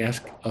 and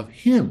ask of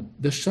him,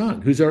 the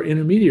Son, who's our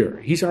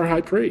intermediary. He's our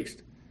high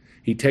priest.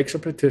 He takes our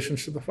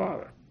petitions to the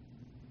Father.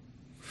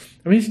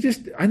 I mean, it's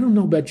just, I don't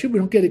know about you, we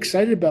don't get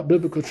excited about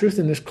biblical truth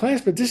in this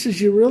class, but this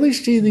is, you really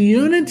see the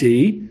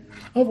unity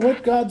of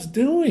what God's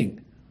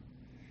doing.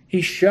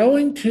 He's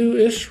showing to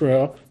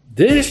Israel,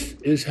 this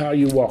is how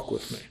you walk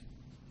with me.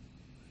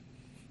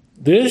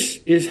 This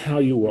is how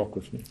you walk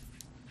with me.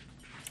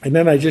 And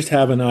then I just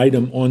have an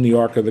item on the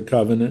Ark of the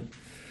Covenant.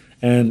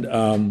 And,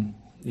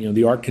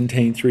 the Ark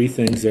contained 3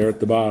 things there at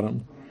the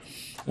bottom.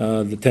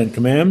 The 10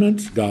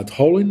 Commandments, God's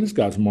holiness,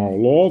 God's moral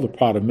law, the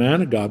pot of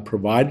manna God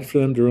provided for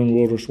them during the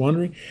wilderness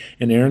wandering,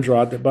 and Aaron's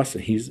rod that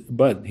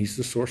budded. He's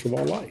the source of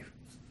all life.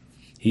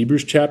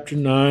 Hebrews chapter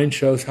 9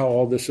 shows how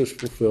all this is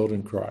fulfilled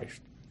in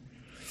Christ.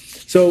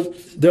 So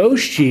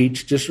those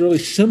sheets just really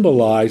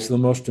symbolize the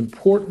most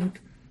important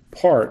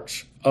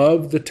parts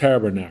of the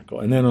tabernacle.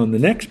 And then on the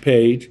next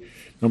page,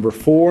 number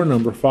 4,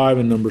 number 5,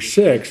 and number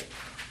 6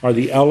 are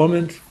the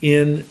elements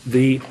in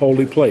the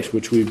holy place,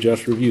 which we've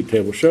just reviewed.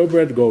 Table of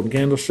showbread, the golden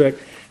candlestick,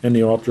 and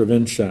the altar of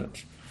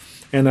incense.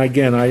 And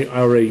again, I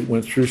already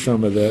went through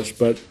some of this,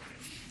 but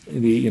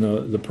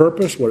the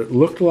purpose, what it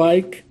looked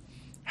like,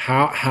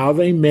 how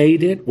they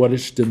made it, what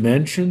its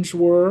dimensions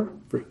were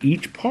for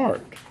each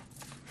part,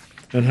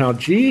 and how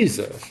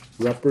Jesus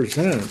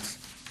represents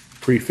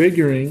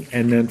prefiguring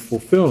and then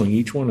fulfilling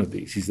each one of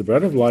these. He's the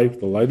bread of life,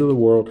 the light of the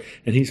world,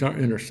 and he's our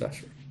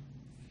intercessor.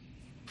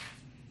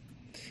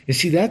 You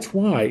see, that's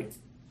why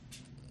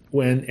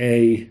when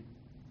a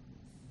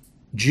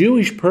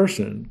Jewish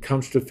person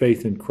comes to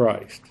faith in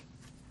Christ,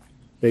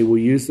 they will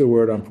use the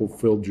word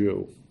unfulfilled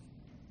Jew.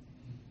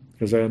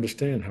 Because I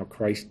understand how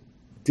Christ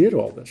did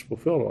all this,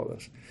 fulfilled all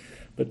this.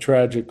 But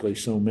tragically,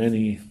 so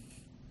many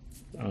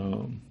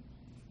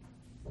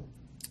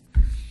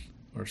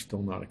are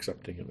still not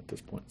accepting him at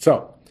this point.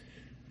 So,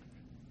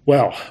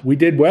 well, we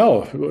did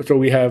well. So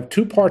we have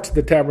 2 parts of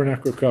the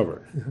tabernacle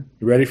covered.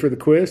 You ready for the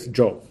quiz?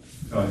 Joel.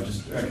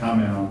 Just a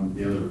comment on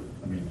the other,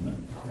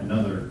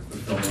 another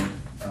fulfillment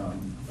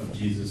of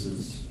Jesus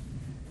is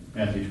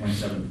Matthew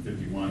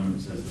 27:51, when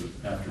it says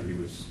that after he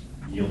was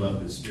yield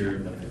up his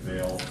spirit, that the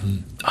veil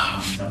in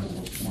the temple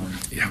was torn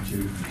in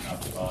two from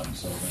top to bottom.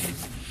 So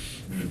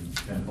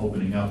then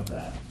opening up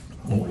that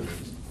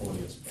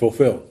holiest.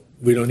 Fulfilled.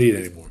 We don't need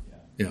any more.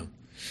 Yeah.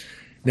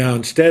 Now,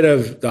 instead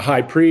of the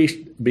high priest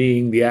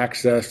being the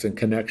access and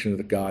connection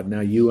to God,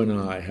 now you and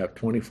I have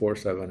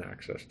 24/7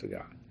 access to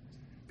God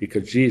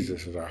because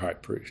Jesus is our high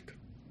priest.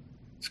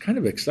 It's kind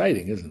of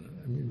exciting, isn't it?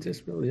 I mean, it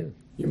just really is.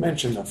 You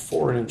mentioned a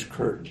 4-inch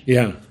curtain.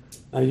 Yeah.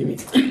 Now, you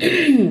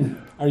mean,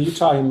 are you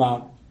talking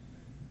about,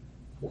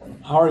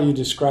 how are you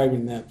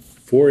describing that?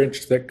 4-inch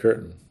thick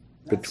curtain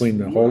between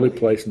the holy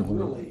place and the holy.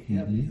 Really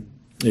heavy.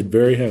 It's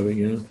very heavy,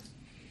 yeah.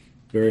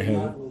 Very heavy.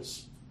 That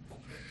was,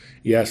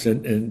 Yes,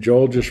 and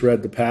Joel just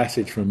read the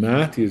passage from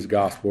Matthew's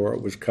gospel where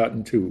it was cut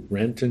in two,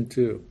 rent in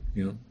two.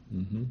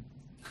 And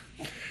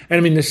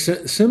I mean, the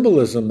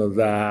symbolism of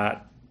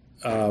that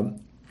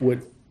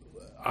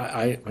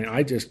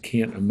I just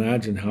can't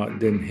imagine how it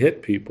didn't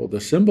hit people. The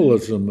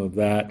symbolism of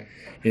that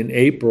in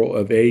April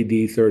of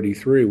AD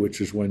 33,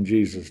 which is when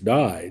Jesus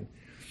died,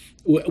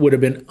 would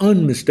have been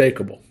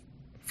unmistakable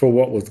for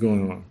what was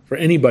going on, for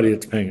anybody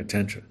that's paying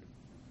attention.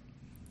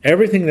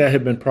 Everything that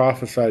had been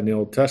prophesied in the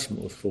Old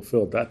Testament was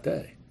fulfilled that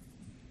day.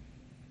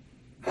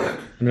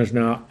 And there's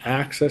now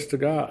access to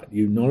God.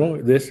 You no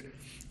longer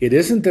it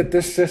isn't that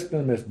this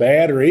system is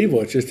bad or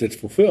evil, it's just it's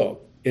fulfilled.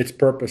 Its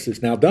purpose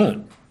is now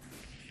done.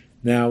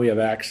 Now we have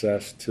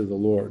access to the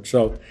Lord.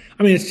 So,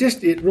 I mean,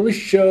 it really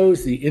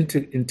shows the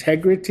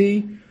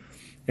integrity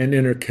and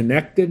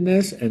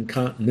interconnectedness and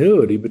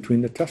continuity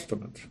between the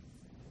Testaments,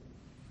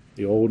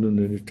 the Old and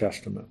the New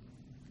Testament,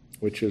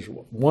 which is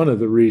one of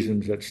the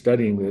reasons that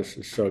studying this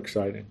is so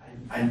exciting.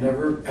 I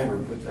never, ever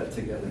put that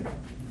together,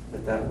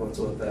 that was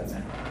what that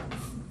meant.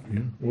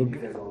 Yeah, well, You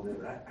guys all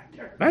did that.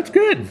 that's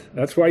good.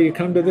 That's why you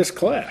come to this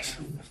class.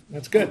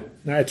 That's good.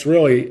 Now it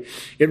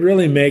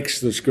really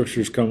makes the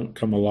scriptures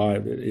come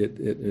alive.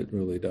 It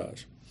really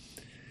does.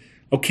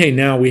 Okay,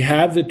 now we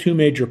have the two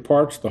major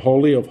parts, the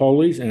Holy of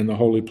Holies and the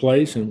Holy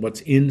Place, and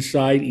what's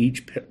inside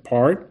each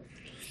part.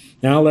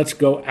 Now let's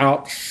go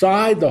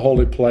outside the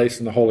Holy Place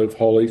and the Holy of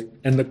Holies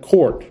and the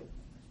court.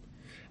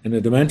 And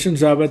the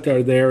dimensions of it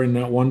are there in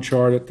that one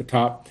chart at the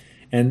top.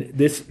 And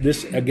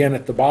this again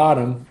at the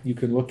bottom, you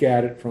can look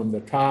at it from the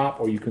top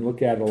or you can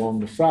look at it along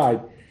the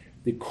side.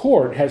 The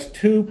court has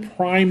two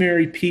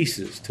primary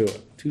pieces to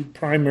it, two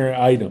primary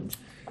items,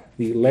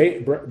 the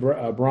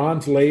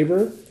bronze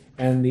laver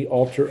and the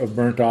altar of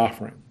burnt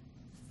offering.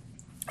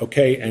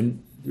 Okay,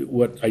 and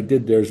what I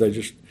did there is I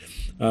just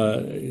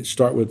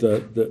start with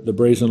the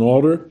brazen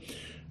altar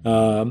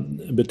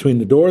between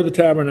the door of the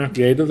tabernacle,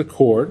 gate of the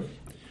court,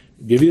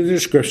 give you the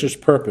description's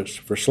purpose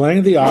for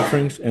slaying the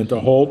offerings and to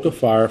hold the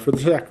fire for the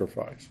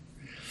sacrifice.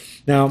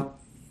 Now,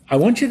 I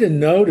want you to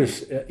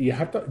notice, you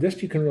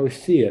can really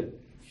see it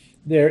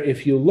there.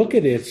 If you look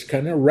at it, it's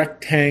kind of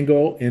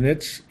rectangle in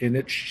its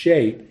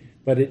shape,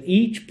 but at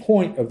each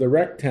point of the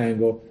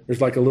rectangle, there's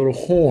like a little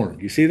horn.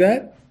 You see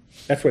that?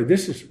 That's why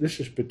this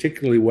is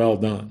particularly well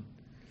done.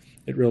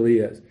 It really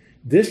is.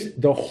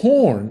 The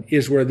horn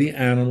is where the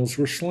animals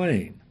were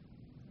slain.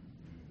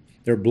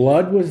 Their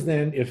blood was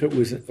then, if it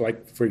was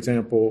like, for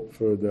example,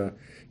 for the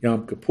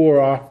Yom Kippur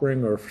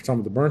offering or for some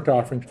of the burnt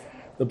offerings,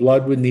 the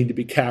blood would need to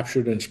be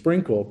captured and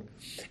sprinkled.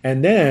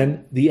 And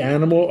then the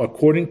animal,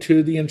 according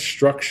to the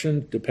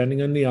instruction, depending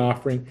on the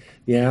offering,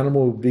 the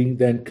animal would be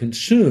then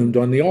consumed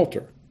on the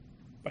altar.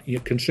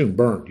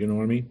 Burned, you know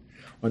what I mean?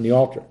 On the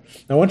altar.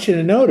 Now I want you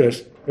to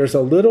notice there's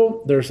a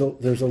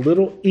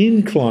little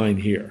incline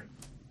here.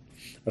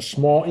 A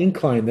small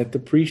incline that the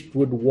priest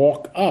would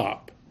walk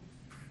up.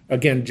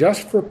 Again,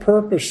 just for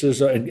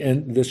purposes,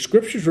 and the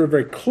scriptures were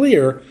very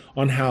clear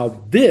on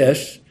how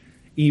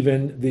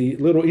even the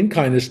little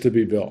incline is to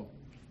be built.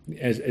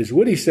 As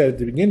Woody said at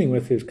the beginning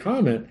with his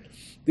comment,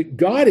 that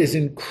God is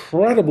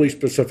incredibly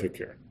specific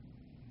here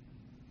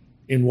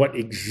in what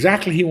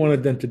exactly he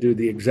wanted them to do,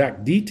 the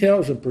exact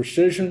details and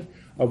precision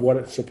of what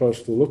it's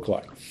supposed to look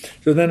like.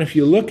 So then if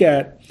you look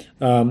at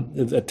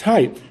the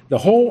type, the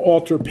whole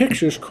altar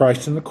pictures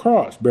Christ on the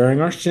cross, bearing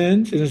our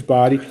sins in his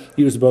body.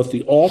 He was both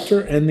the altar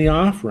and the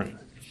offering,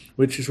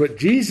 which is what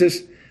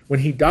Jesus, when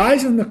he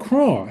dies on the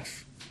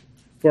cross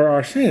for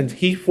our sins,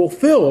 he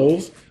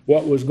fulfills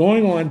what was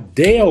going on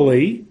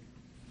daily,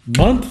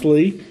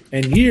 monthly,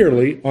 and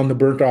yearly on the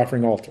burnt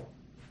offering altar.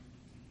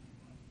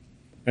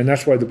 And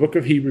that's why the book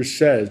of Hebrews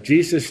says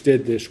Jesus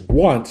did this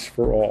once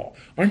for all.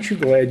 Aren't you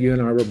glad you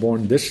and I were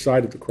born this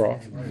side of the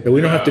cross? That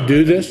we don't have to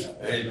do this?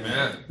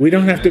 Amen. We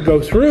don't have to go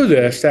through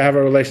this to have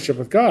a relationship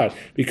with God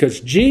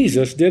because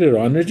Jesus did it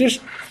on. There's just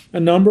a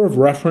number of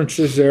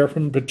references there,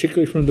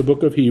 particularly from the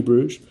book of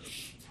Hebrews,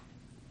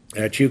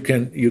 that you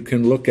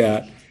can look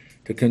at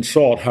to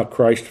consult how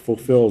Christ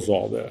fulfills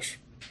all this.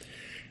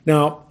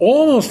 Now,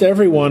 almost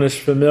everyone is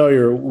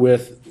familiar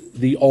with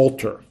the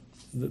altar,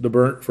 the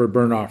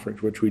burnt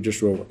offerings, which we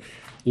just went over.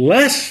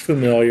 Less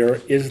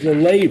familiar is the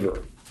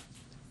laver,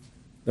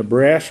 the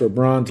brass or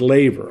bronze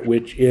laver,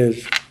 which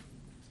is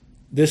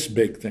this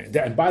big thing.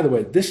 And by the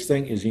way, this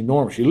thing is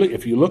enormous.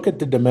 If you look at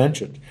the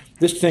dimensions,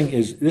 this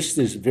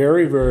is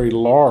very, very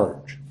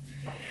large.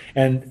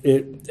 And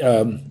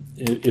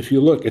if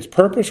you look, its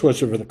purpose was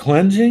for the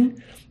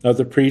cleansing of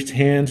the priest's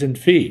hands and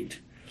feet.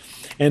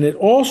 And it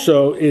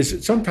also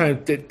is,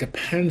 sometimes it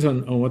depends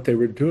on what they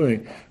were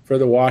doing for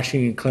the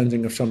washing and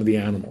cleansing of some of the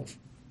animals.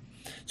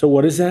 So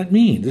what does that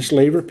mean? This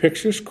laver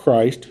pictures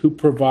Christ who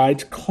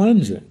provides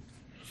cleansing.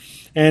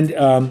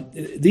 And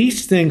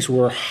these things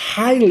were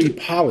highly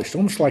polished,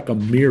 almost like a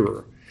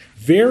mirror,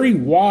 very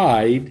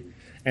wide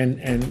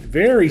and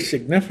very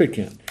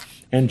significant.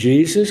 And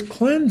Jesus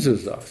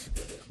cleanses us.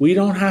 We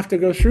don't have to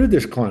go through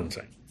this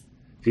cleansing.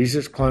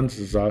 Jesus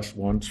cleanses us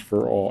once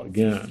for all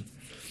again.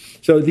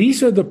 So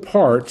these are the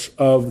parts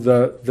of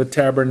the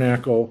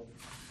tabernacle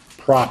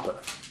proper.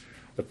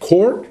 The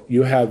court,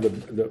 you have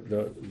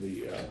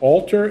the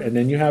altar, and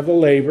then you have the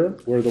laver,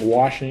 where the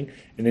washing,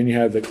 and then you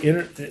have the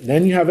inner.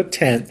 Then you have a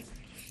tent.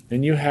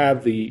 Then you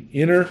have the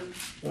inner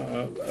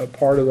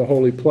part of the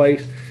holy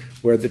place,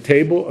 where the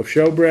table of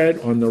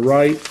showbread on the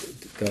right,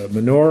 the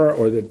menorah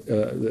or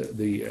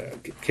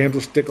the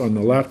candlestick on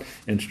the left,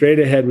 and straight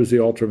ahead was the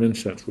altar of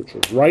incense, which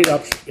was right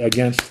up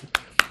against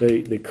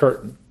the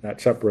curtain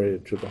that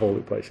separated to the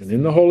holy place. And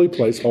in the holy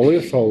place,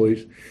 holiest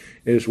holies,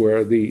 is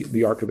where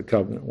the Ark of the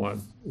Covenant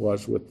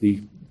was with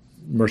the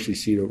mercy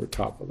seat over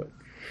top of it.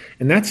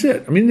 And that's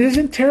it. I mean, it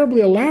isn't terribly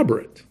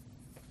elaborate.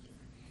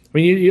 I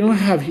mean, you don't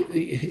have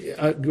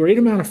a great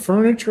amount of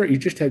furniture. You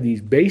just have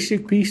these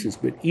basic pieces.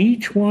 But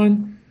each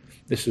one,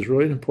 this is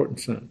really an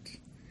important sentence,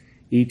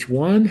 each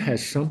one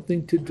has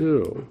something to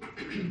do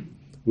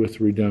with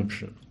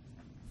redemption.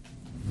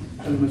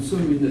 I'm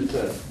assuming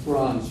that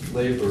bronze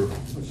laver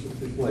was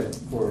like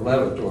for a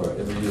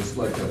lavatory. I mean, it's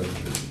like a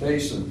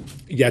basin.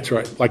 Yeah, that's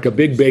right, like a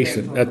big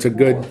basin. That's a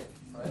good.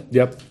 Right?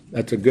 Yep,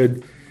 that's a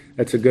good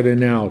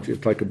analogy.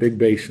 It's like a big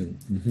basin.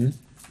 Mm-hmm.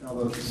 Now,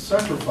 the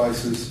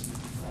sacrifices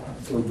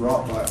were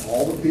brought by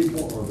all the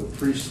people, or the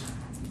priest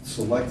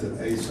selected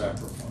a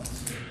sacrifice?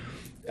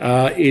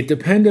 It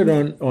depended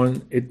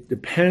on it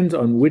depends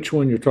on which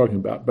one you're talking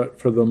about, but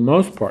for the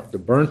most part, the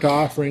burnt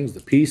offerings,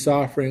 the peace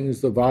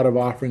offerings, the votive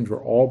offerings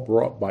were all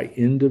brought by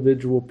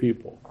individual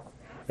people.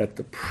 That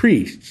the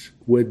priests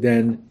would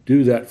then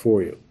do that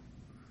for you,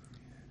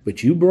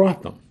 but you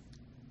brought them.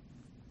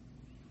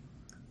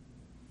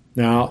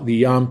 Now, the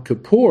Yom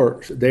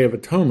Kippur, Day of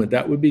Atonement,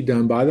 that would be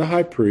done by the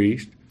high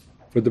priest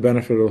for the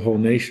benefit of the whole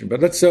nation.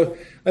 But let's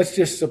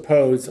just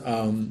suppose,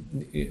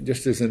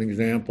 just as an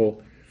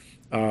example.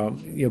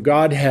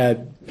 God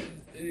had,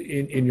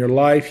 in your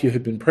life, you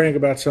had been praying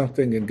about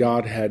something and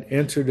God had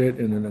answered it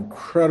in an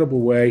incredible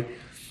way.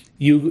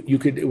 You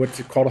could,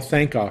 what's called a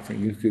thank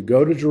offering. You could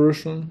go to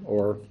Jerusalem,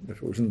 or if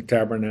it was in the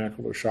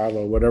tabernacle or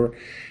Shiloh or whatever,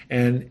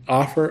 and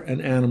offer an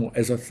animal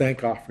as a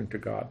thank offering to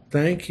God.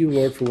 Thank you,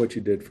 Lord, for what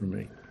you did for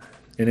me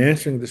in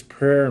answering this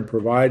prayer and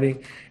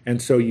providing.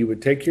 And so you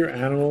would take your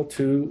animal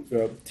to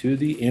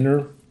the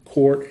inner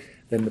court.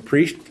 Then the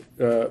priest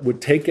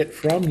would take it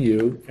from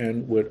you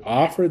and would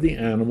offer the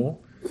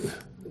animal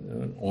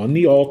on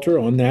the altar,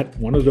 on that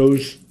one of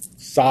those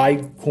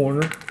side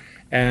corner,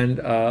 and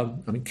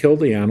kill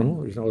the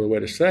animal. There's no other way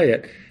to say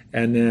it.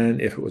 And then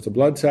if it was a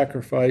blood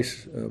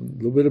sacrifice, a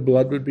little bit of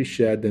blood would be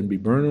shed, then be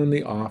burned on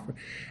the offering.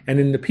 And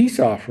in the peace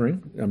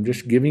offering, I'm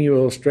just giving you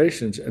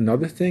illustrations.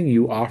 Another thing,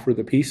 you offer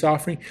the peace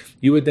offering,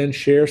 you would then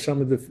share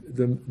some of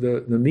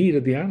the meat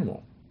of the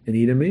animal and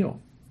eat a meal.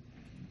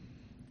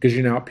 Because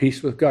you're now at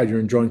peace with God. You're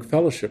enjoying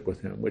fellowship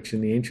with Him, which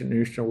in the ancient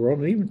Near Eastern world,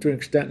 and even to an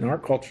extent in our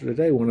culture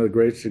today, one of the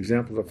greatest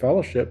examples of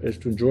fellowship is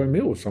to enjoy a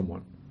meal with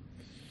someone.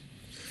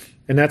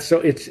 And that's so.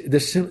 It's the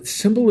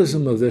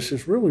symbolism of this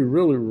is really,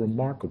 really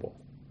remarkable.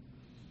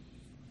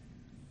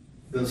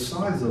 The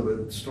size of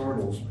it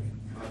startles me.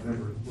 I've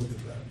never looked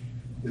at that.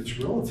 It's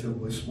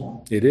relatively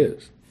small. It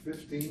is.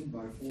 15 by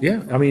 4.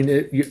 Yeah, I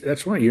mean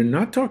that's right. You're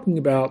not talking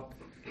about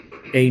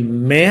a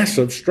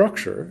massive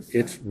structure.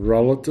 It's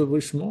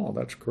relatively small.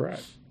 That's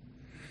correct.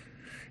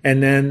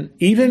 And then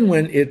even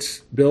when it's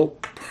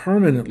built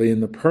permanently in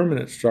the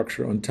permanent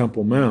structure on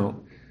Temple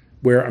Mount,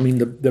 where,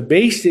 the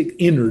basic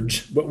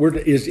innards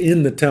is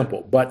in the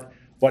temple, but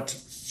what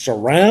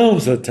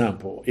surrounds the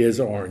temple is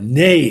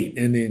ornate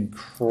and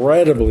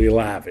incredibly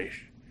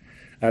lavish.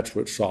 That's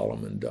what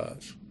Solomon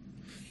does.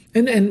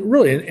 And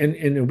really,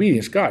 in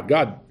obedience to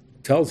God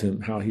tells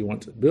him how he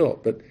wants it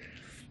built. But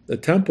the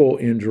temple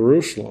in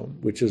Jerusalem,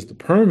 which is the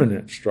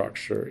permanent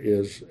structure,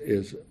 is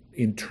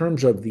in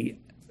terms of the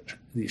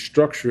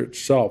structure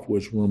itself,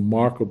 was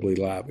remarkably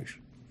lavish.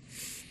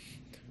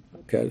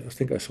 Okay, I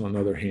think I saw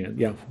another hand.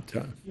 Yeah,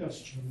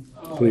 Yes, Jim.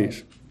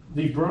 please.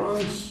 The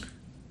bronze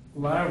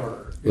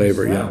laver.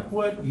 Laver, is yeah. that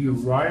what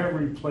Uriah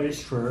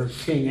replaced for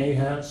King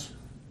Ahaz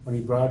when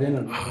he brought in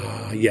an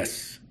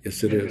Yes,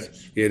 Yes, it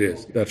is. It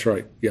is. That's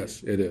right.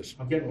 Yes, it is.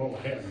 I'm getting a little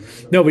ahead.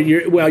 No, but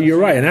you're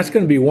right, and that's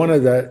going to be one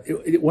of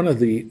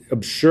the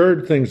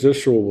absurd things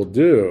Israel will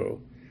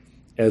do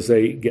as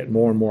they get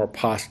more and more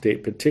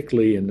apostate,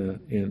 particularly in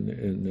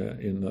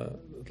the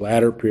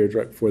latter periods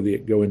right before they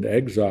go into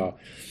exile,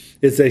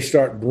 is they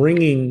start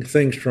bringing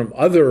things from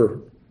other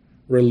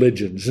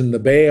religions and the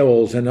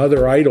Baals and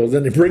other idols,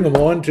 and they bring them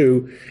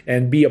onto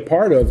and be a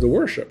part of the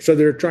worship. So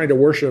they're trying to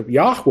worship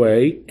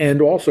Yahweh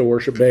and also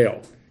worship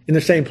Baal in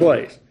the same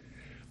place.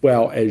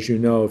 Well, as you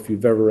know, if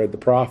you've ever read the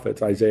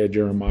prophets, Isaiah,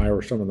 Jeremiah,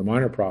 or some of the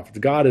minor prophets,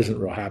 God isn't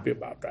real happy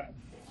about that.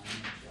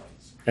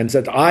 And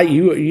said,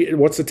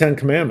 what's the 10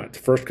 Commandments?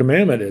 The first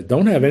commandment is,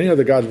 don't have any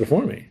other gods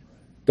before me.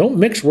 Don't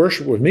mix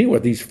worship with me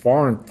with these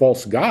foreign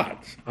false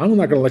gods. I'm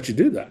not going to let you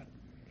do that.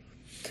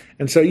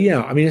 And so,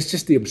 it's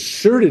just the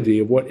absurdity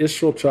of what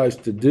Israel tries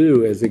to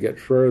do as they get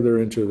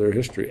further into their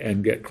history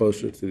and get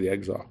closer to the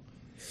exile.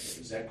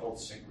 Is that called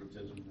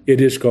syncretism? It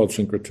is called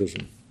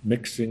syncretism,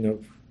 mixing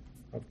of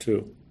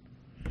two.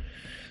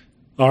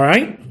 All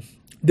right.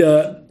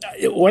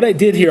 What I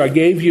did here, I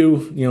gave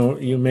you,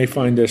 you may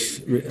find this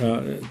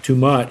too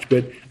much,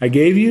 but I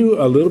gave you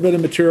a little bit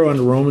of material on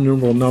the Roman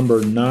numeral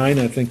number 9,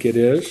 I think it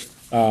is,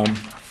 on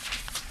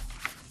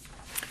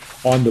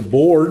the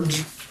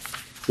boards,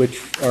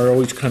 which are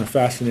always kind of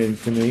fascinating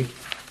to me,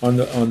 on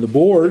the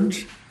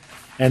boards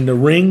and the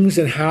rings,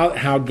 and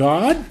how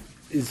God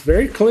is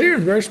very clear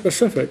and very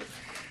specific.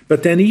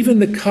 But then even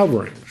the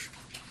coverings,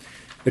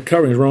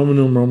 Roman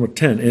numeral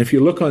 10. And if you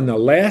look on the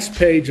last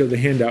page of the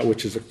handout,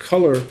 which is a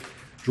color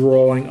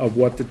drawing of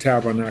what the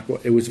tabernacle,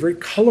 it was very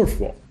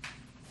colorful.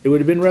 It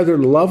would have been rather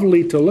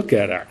lovely to look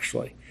at,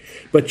 actually.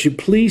 But you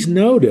please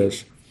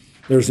notice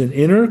there's an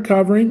inner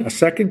covering, a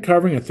second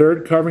covering, a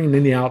third covering, and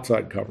then the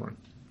outside covering.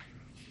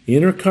 The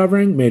inner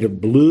covering made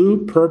of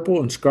blue,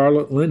 purple, and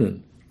scarlet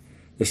linen.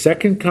 The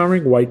second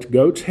covering, white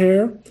goat's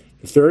hair.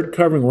 The third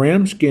covering,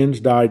 ram skins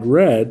dyed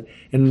red.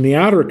 And then the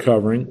outer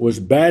covering was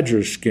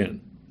badger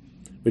skin,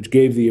 which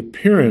gave the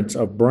appearance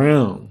of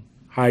brown,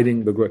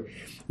 hiding the gray,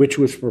 which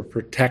was for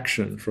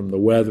protection from the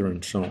weather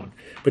and so on.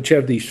 But you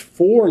have these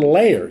 4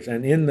 layers,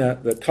 and in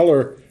the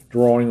color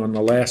drawing on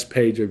the last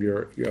page of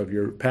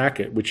your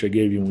packet, which I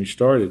gave you when we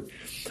started,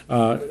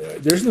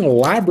 there's an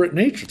elaborate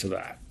nature to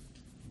that.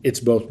 It's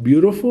both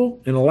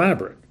beautiful and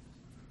elaborate.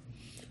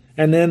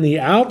 And then the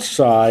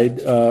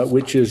outside,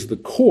 which is the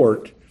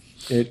court,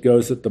 it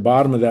goes at the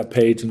bottom of that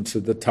page and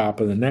to the top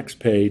of the next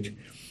page.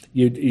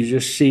 You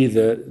just see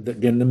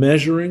the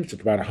measurings.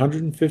 It's about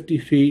 150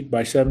 feet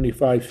by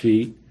 75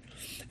 feet,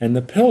 and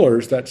the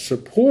pillars that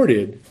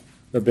supported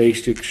the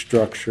basic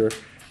structure,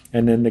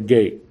 and then the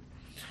gate.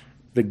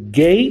 The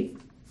gate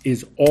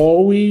is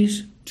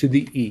always to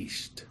the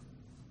east.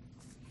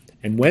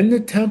 And when the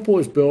temple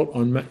is built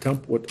on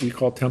what we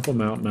call Temple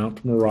Mount,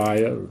 Mount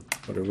Moriah, or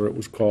whatever it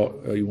was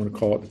called, you want to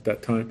call it at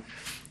that time,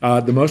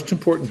 the most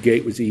important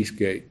gate was the East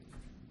Gate.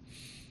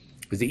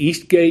 Because the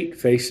East Gate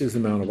faces the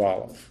Mount of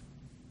Olives.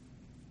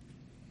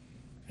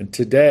 And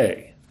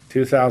today,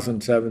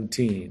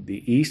 2017,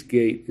 the East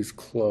Gate is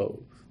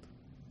closed.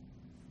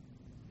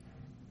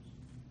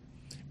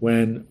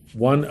 When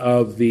one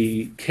of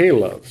the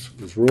caliphs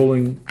was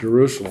ruling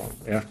Jerusalem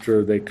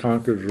after they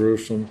conquered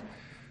Jerusalem,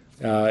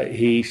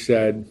 he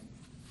said,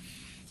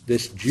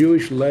 this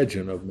Jewish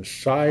legend of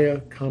Messiah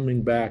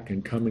coming back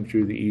and coming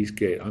through the East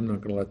Gate, I'm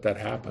not going to let that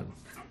happen.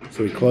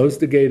 So he closed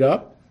the gate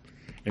up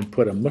and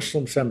put a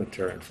Muslim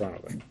cemetery in front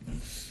of it.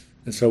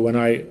 And so when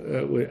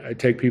I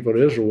take people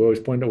to Israel, we always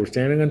point out, we're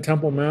standing on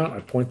Temple Mount, I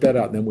point that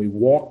out. And then we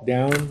walk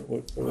down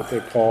what they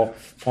call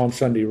Palm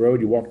Sunday Road.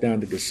 You walk down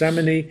to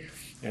Gethsemane,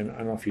 and I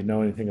don't know if you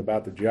know anything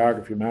about the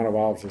geography. Mount of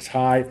Olives is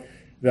high.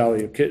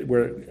 Valley of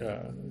where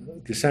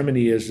Gethsemane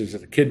is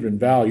at the Kidron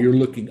Valley. You're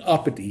looking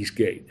up at the East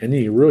Gate, and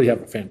then you really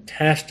have a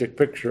fantastic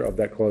picture of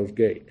that closed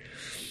gate.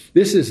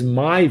 This is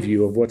my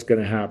view of what's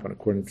going to happen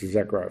according to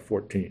Zechariah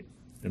 14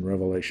 and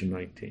Revelation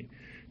 19.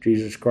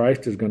 Jesus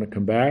Christ is going to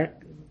come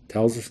back,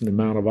 tells us in the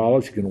Mount of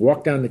Olives, he's going to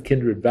walk down the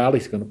Kidron Valley,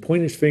 he's going to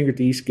point his finger at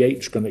the East Gate,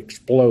 it's going to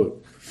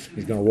explode.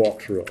 He's going to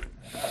walk through it.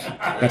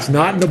 That's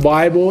not in the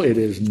Bible, it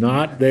is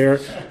not there,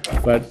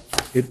 but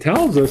it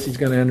tells us he's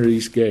going to enter the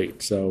East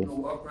Gate. So, He'll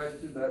walk right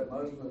through that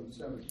Muslim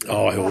cemetery.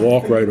 oh, he'll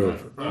walk right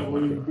over.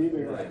 Will you be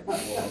there?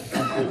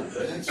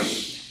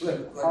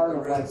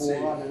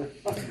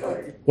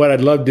 What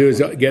I'd love to do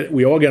is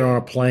we all get on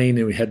a plane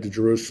and we head to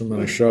Jerusalem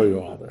and I show you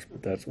all this,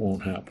 but that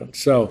won't happen.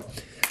 So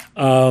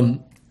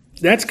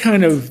that's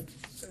kind of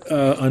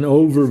an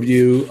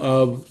overview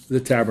of the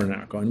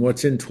tabernacle. And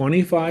what's in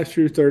 25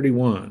 through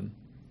 31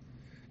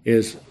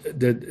 is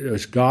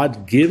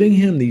God giving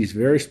him these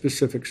very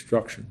specific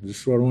instructions. This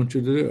is what I want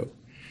you to do.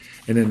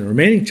 And then the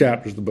remaining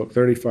chapters of the book,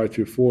 35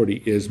 through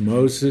 40, is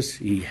Moses.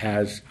 He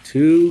has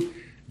 2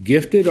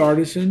 gifted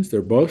artisans.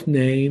 They're both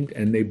named,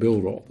 and they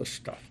build all this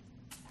stuff.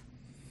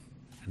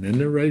 And then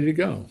they're ready to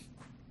go.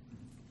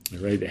 They're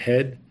ready to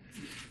head,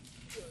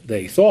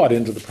 they thought,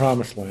 into the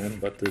promised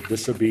land, but the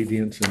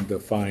disobedience and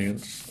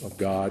defiance of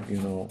God,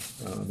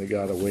 they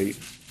got to wait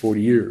 40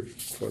 years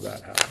before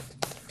that happens.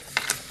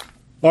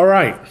 All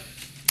right.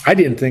 I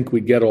didn't think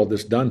we'd get all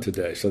this done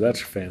today, so that's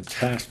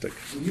fantastic.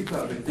 Well, you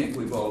probably think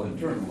we've all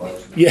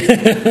internalized it.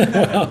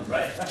 Yeah.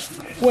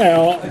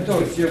 Well, I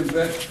told Jim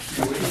Beck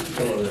a week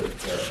ago that,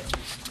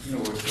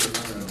 we're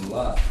still learning a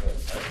lot, but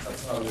I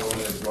probably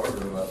only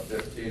absorbed about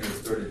 15 or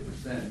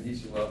 30%. He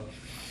said, well,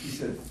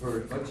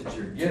 for as much as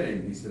you're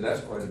getting, he said,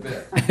 that's quite a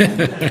bit.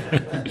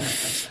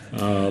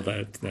 oh,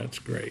 that's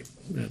great.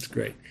 That's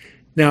great.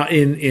 Now,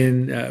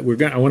 I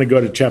want to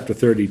go to chapter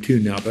 32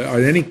 now. But are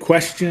there any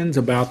questions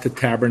about the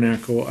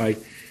tabernacle?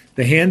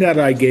 The handout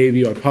I gave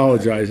you, I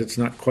apologize, it's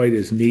not quite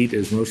as neat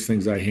as most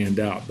things I hand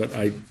out. But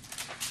I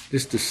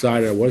just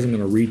decided I wasn't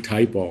going to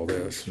retype all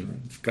this.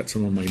 And it's got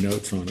some of my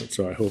notes on it,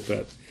 so I hope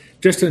that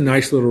just a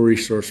nice little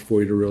resource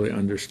for you to really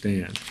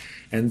understand.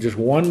 And just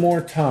one more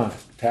time,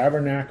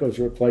 tabernacle is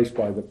replaced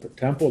by the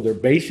temple. They're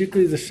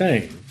basically the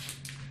same.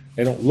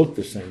 They don't look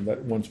the same,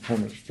 but one's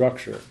permanent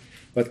structure.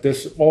 But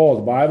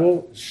the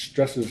Bible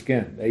stresses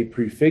again, they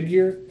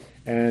prefigure,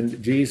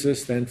 and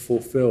Jesus then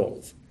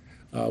fulfills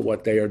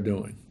what they are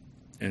doing.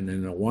 And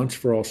in a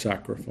once-for-all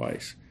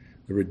sacrifice,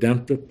 the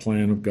redemptive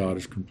plan of God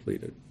is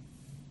completed.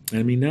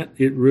 I mean,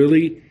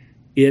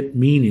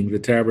 meaning the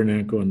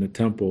tabernacle and the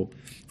temple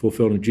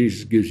fulfilled in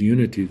Jesus gives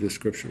unity to the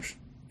Scriptures.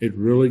 It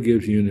really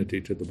gives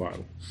unity to the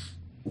Bible.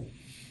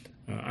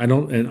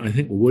 And I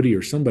think Woody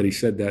or somebody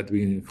said that at the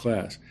beginning of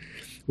class.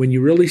 When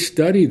you really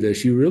study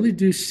this, you really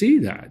do see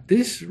that.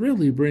 This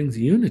really brings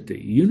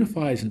unity,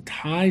 unifies and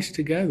ties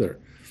together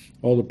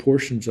all the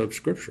portions of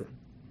Scripture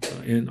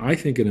in, I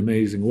think, an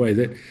amazing way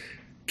that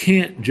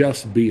can't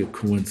just be a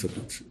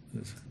coincidence.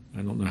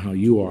 I don't know how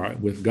you are.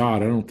 With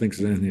God, I don't think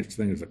there's any such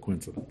thing as a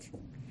coincidence.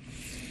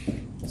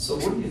 So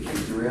what do you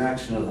think the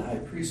reaction of the high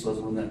priest was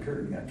when that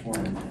curtain got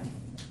torn in half?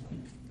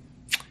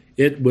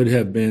 It would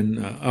have been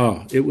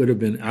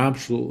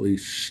absolutely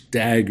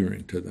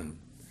staggering to them.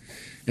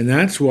 And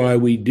that's why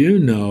we do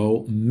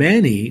know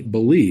many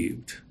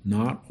believed,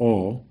 not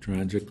all,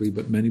 tragically,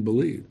 but many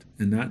believed.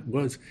 And that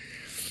was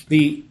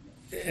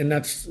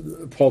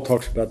Paul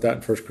talks about that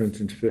in 1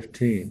 Corinthians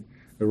 15.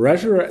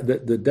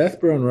 The death,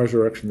 burial, and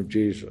resurrection of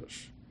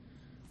Jesus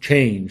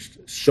changed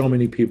so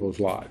many people's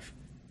lives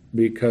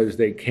because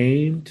they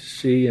came to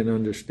see and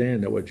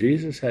understand that what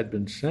Jesus had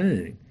been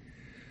saying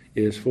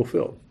is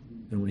fulfilled.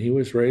 And when he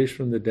was raised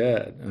from the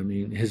dead, I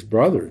mean, his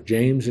brothers,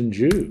 James and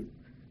Jude,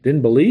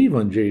 didn't believe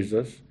on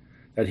Jesus,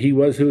 that he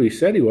was who he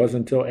said he was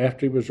until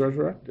after he was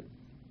resurrected.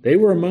 They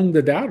were among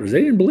the doubters.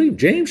 They didn't believe.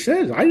 James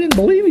says, I didn't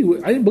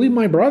believe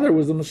my brother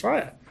was the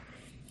Messiah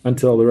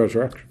until the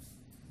resurrection.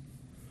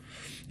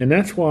 And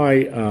that's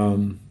why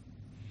One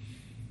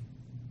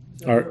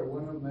of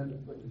them had to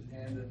put his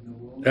hand in the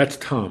wound. that's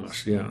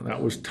Thomas. Yeah,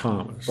 that was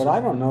Thomas. But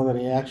I don't know that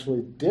he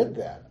actually did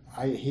that.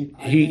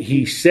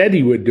 He said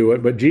he would do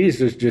it, but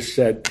Jesus just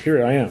said,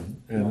 "Here I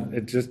am," and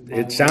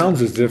it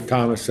sounds as if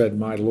Thomas said,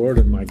 "My Lord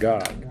and my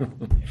God."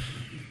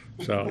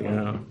 So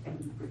yeah,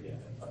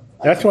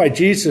 that's why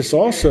Jesus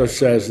also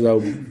says,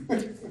 though,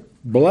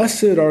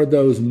 "Blessed are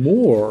those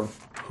more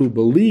who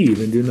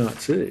believe and do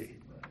not see,"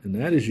 and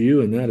that is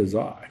you, and that is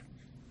I.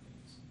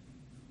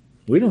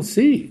 We don't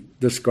see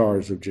the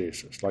scars of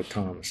Jesus like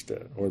Thomas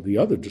did, or the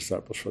other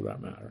disciples for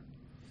that matter,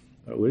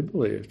 but we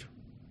believed.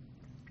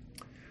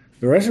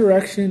 The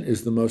resurrection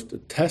is the most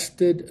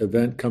attested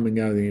event coming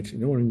out of the ancient.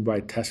 You know what I mean by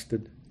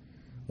attested?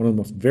 One of the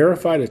most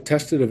verified,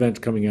 attested events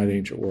coming out of the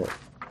ancient world.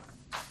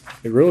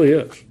 It really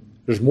is.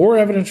 There's more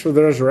evidence for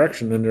the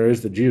resurrection than there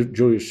is that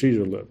Julius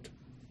Caesar lived.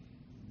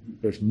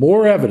 There's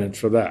more evidence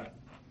for that.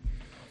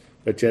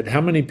 But yet,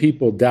 how many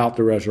people doubt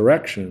the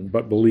resurrection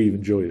but believe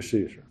in Julius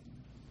Caesar?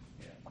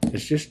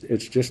 It's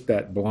just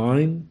that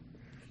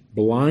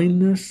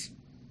blindness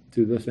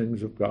to the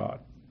things of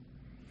God.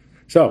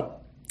 So,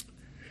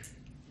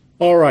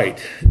 all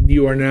right,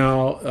 you are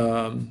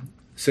now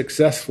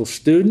successful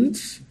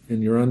students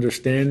in your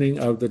understanding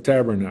of the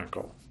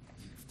tabernacle.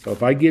 So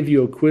if I give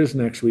you a quiz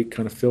next week,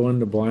 kind of fill in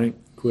the blank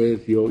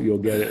quiz, you'll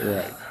get it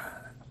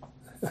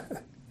right.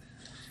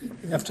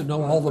 You have to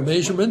know all the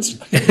measurements.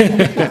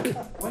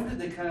 When did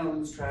they kind of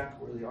lose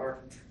track where the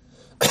ark?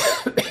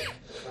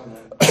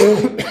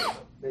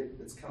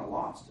 It's kind of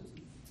lost, isn't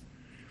it?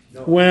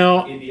 No,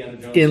 Well, Indiana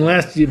Jones.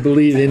 unless you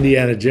believe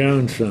Indiana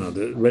Jones found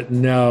it, but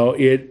no,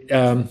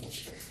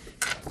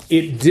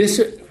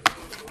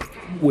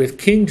 with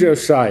King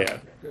Josiah.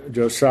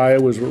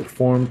 Josiah was a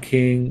reformed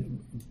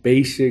king,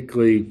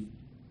 basically,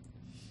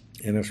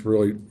 and it's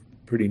really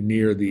pretty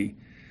near the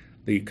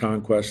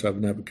conquest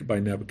by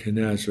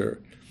Nebuchadnezzar.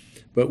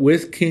 But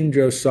with King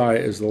Josiah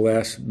is the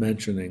last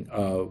mentioning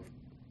of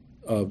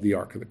the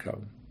Ark of the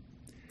Covenant.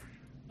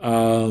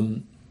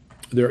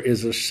 There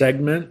is a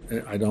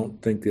segment, I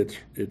don't think it's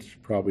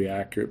probably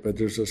accurate, but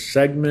there's a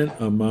segment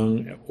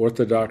among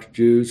Orthodox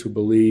Jews who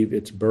believe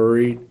it's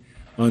buried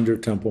under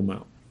Temple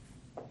Mount.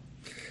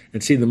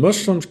 And see, the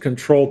Muslims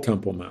control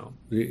Temple Mount.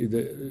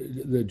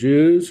 The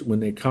Jews,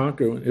 when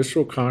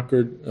Israel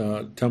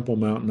conquered Temple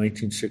Mount in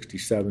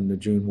 1967, the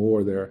June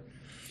War there,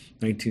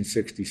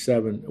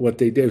 1967, what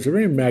they did was a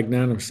very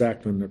magnanimous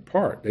act on their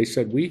part. They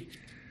said, we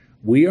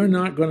we are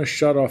not going to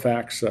shut off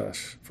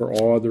access for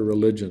all other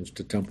religions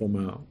to Temple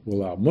Mount.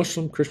 We'll allow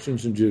Muslim,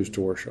 Christians, and Jews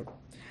to worship.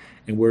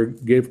 And we'll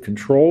give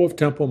control of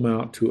Temple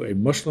Mount to a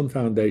Muslim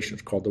foundation.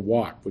 It's called the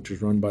Waqf, which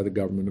is run by the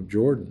government of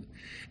Jordan.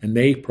 And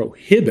they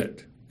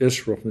prohibit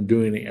Israel from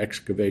doing any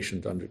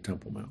excavations under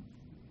Temple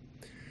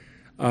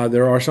Mount.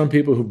 There are some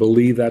people who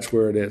believe that's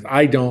where it is.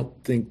 I don't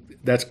think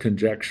that's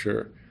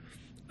conjecture.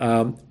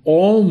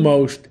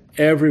 Almost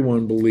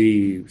everyone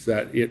believes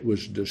that it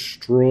was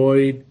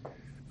destroyed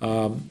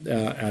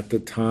at the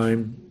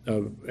time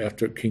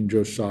after King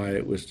Josiah.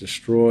 It was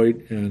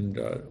destroyed and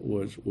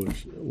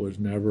was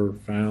never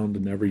found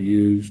and never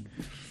used.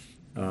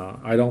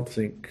 I don't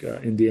think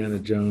Indiana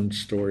Jones'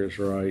 story is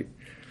right.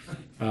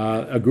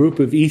 A group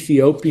of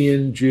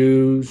Ethiopian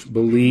Jews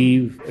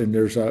believe, and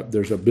there's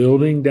a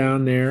building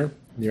down there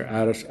near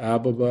Addis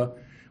Ababa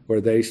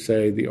where they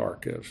say the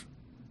Ark is.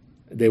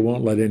 They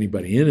won't let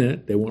anybody in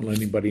it. They won't let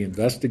anybody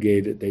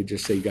investigate it. They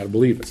just say, you got to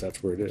believe us.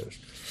 That's where it is,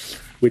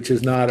 which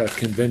is not a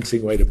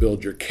convincing way to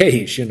build your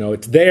case. You know,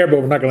 it's there, but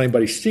we're not going to let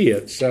anybody see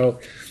it. So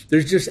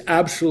there's just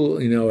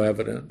absolutely no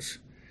evidence.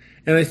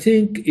 And I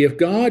think if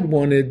God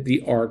wanted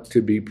the Ark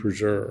to be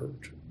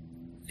preserved,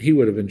 he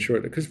would have ensured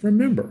it. Because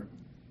remember,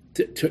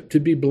 to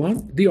be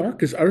blunt, the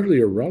Ark is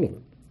utterly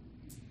irrelevant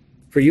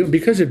for you. And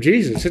because of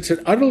Jesus, it's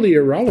utterly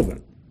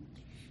irrelevant.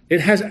 It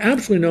has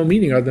absolutely no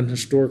meaning other than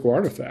historical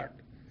artifact.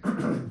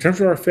 In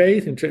terms of our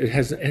faith, it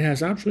has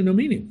absolutely no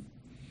meaning.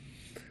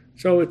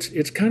 So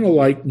it's kind of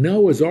like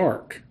Noah's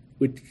Ark,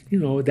 which, you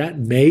know, that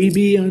may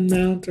be on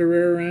Mount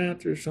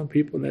Ararat or some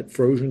people, that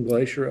frozen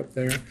glacier up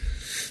there.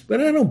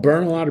 But I don't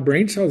burn a lot of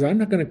brain cells. I'm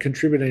not going to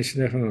contribute any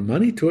significant amount of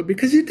money to it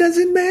because it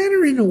doesn't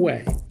matter in a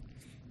way.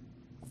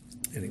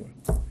 Anyway,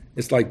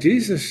 it's like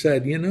Jesus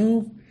said, you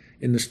know,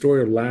 in the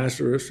story of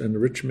Lazarus and the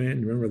rich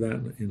man, you remember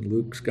that in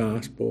Luke's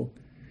gospel?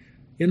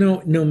 You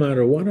know, no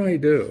matter what I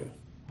do,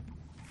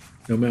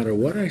 no matter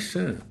what I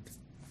send,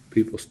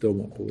 people still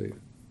won't believe.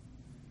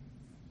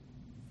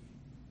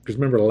 Because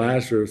remember,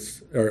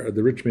 Lazarus, or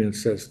the rich man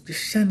says,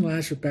 just send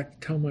Lazarus back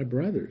to tell my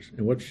brothers.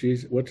 And what's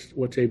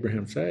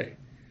Abraham say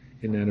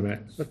in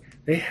that? Look,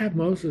 they have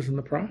Moses and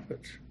the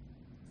prophets.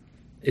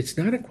 It's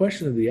not a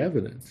question of the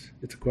evidence.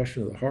 It's a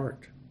question of the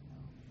heart.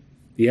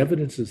 The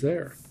evidence is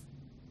there.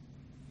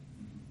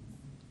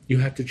 You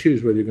have to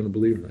choose whether you're going to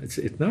believe or not.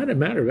 It's not a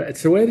matter of that.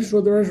 It's the way it is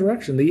with the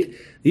resurrection. The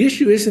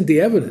issue isn't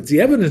the evidence.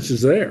 The evidence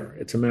is there.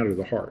 It's a matter of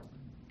the heart.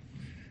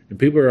 And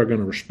people are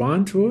going to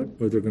respond to it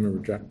or they're going to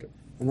reject it.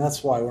 And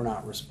that's why we're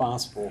not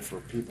responsible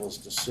for people's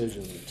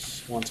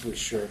decisions. Once we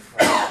share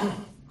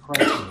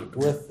Christ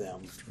with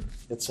them,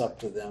 it's up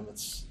to them.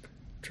 That's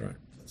right.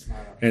 It's not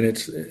up and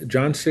it's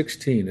John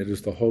 16. It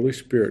is the Holy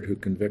Spirit who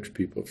convicts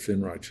people of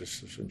sin,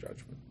 righteousness, and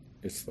judgment.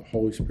 It's the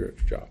Holy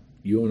Spirit's job.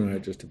 You and I are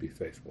just to be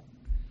faithful.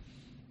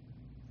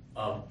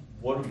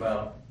 What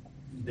about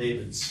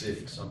David's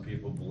city? Some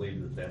people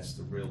believe that that's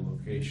the real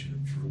location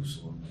of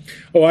Jerusalem.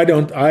 Oh, I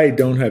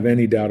don't have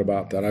any doubt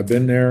about that. I've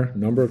been there a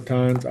number of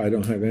times. I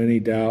don't have any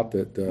doubt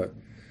that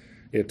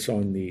it's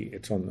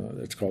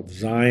called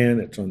Zion.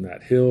 It's on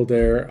that hill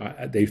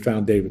there. They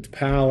found David's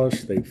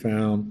palace. I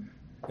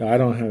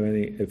don't have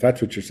any. If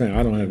that's what you're saying,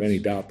 I don't have any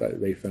doubt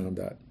that they found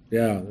that.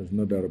 Yeah, there's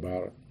no doubt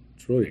about it.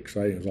 It's really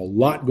exciting. There's a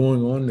lot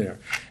going on there.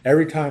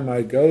 Every time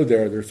I go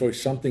there, there's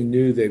always something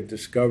new they've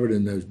discovered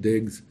in those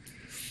digs.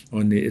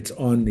 I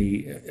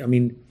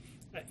mean,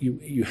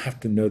 you have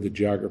to know the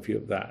geography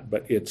of that.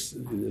 But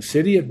the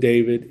city of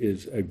David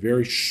is a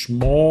very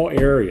small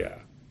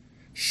area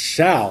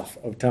south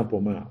of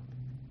Temple Mount.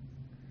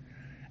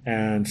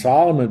 And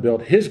Solomon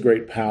built his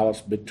great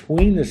palace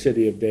between the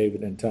city of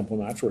David and Temple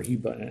Mount. That's where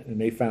and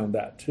they found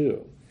that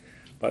too.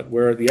 But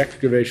where the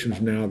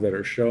excavations now that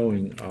are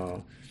showing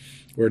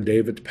where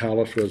David's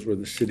palace was, where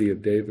the city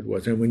of David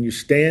was. And when you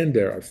stand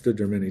there, I've stood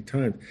there many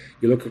times,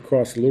 you look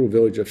across the little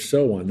village of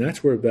Soan,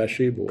 that's where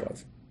Bathsheba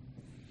was.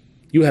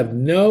 You have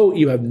no,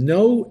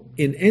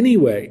 in any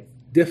way,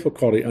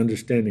 difficulty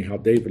understanding how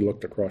David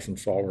looked across and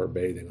saw her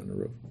bathing on the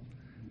roof.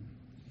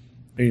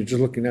 And you're just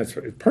looking at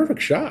it.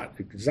 Perfect shot,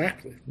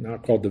 exactly. Now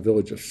called the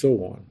village of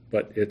Soan.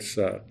 But it's,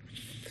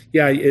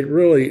 it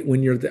really,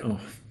 when you're there,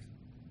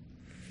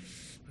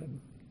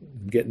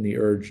 getting the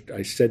urge.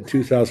 I said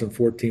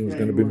 2014 was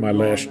going to be my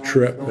last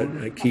trip, but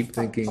I keep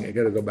thinking I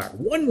got to go back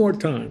one more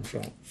time.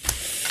 So,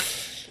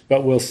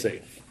 but we'll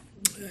see.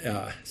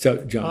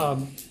 So,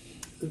 John,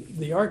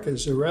 the Ark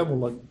is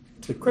irrelevant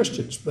to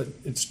Christians, but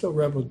it's still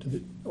relevant to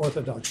the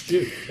Orthodox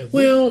Jew.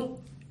 Well,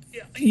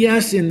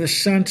 yes, in the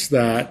sense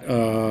that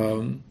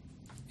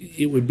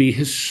it would be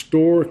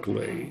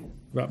historically,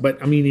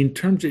 but I mean, in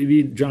terms of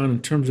John,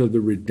 in terms of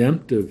the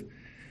redemptive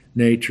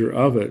nature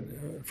of it.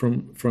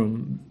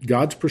 From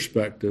God's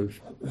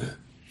perspective.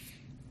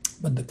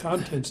 But the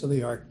contents of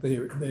the Ark,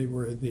 they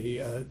were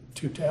the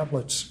 2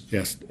 tablets.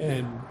 Yes.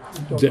 And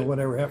you don't know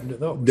whatever happened to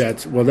those.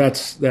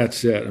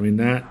 That's it. I mean,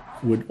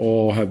 that would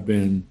all have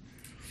been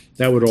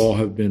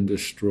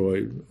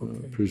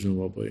destroyed,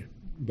 presumably,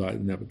 by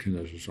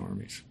Nebuchadnezzar's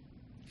armies.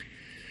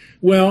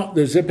 Well,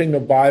 the zipping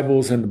of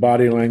Bibles and the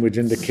body language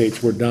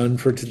indicates we're done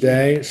for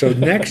today. So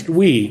next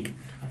week,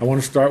 I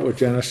want to start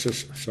with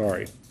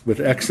with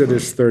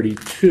Exodus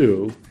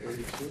 32,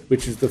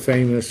 which is the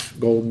famous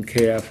golden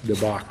calf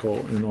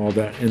debacle and all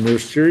that. And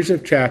there's a series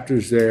of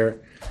chapters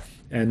there,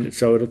 and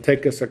so it'll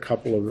take us a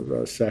couple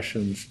of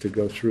sessions to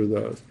go through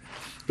those.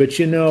 But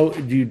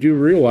you do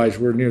realize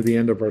we're near the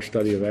end of our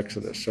study of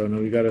Exodus, so now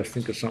we got to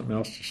think of something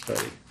else to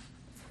study,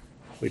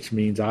 which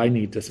means I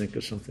need to think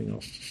of something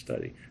else to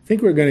study. I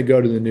think we're going to go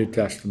to the New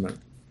Testament.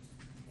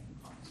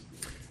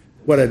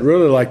 What I'd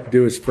really like to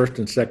do is 1st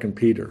and 2nd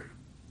Peter.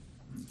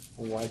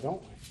 Well, why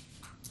don't we?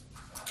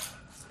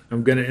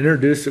 I'm going to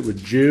introduce it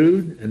with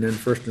Jude and then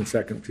 1st and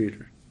 2nd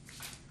Peter.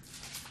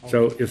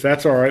 So if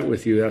that's all right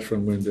with you, that's what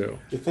I'm going to do.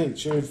 You think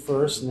Jude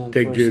first and then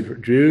Take first?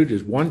 Jude. Jude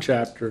is one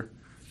chapter,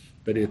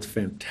 but it's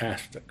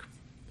fantastic.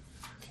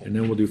 And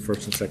then we'll do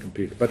 1st and 2nd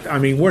Peter. But I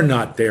mean, we're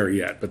not there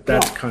yet, but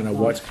that's kind of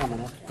what it's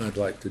coming up. I'd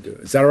like to do.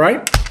 Is that all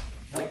right?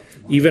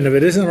 Even if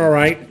it isn't all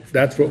right,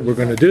 that's what we're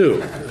going to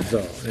do.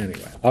 So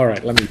anyway, all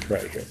right, let me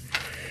pray here.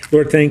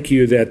 Lord, thank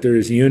you that there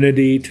is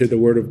unity to the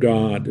Word of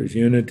God. There's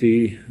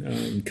unity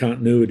and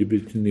continuity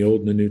between the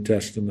Old and the New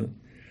Testament.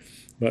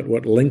 But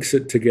what links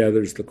it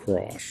together is the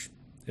cross.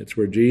 It's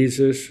where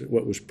Jesus,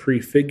 what was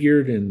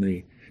prefigured in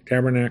the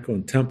tabernacle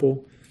and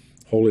temple,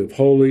 Holy of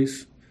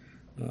Holies,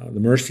 the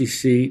mercy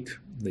seat,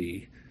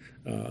 the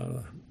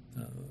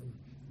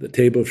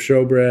table of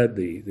showbread,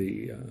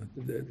 the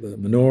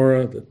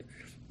menorah,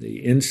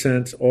 the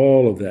incense,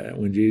 all of that,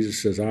 when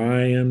Jesus says,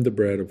 I am the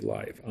bread of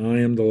life, I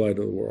am the light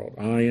of the world,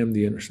 I am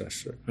the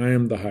intercessor, I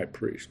am the high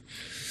priest.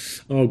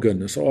 Oh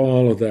goodness,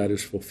 all of that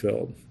is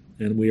fulfilled,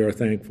 and we are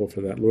thankful for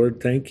that. Lord,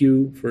 thank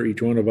you for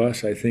each one of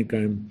us. I think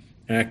I'm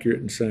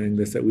accurate in saying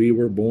this, that we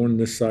were born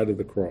this side of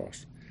the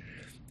cross,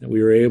 that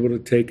we were able to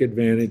take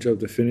advantage of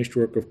the finished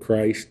work of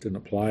Christ and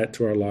apply it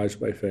to our lives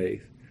by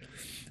faith.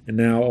 And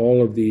now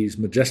all of these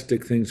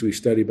majestic things we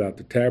study about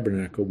the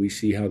tabernacle, we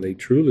see how they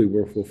truly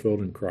were fulfilled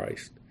in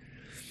Christ.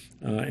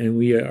 And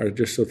we are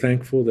just so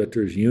thankful that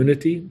there's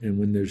unity, and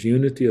when there's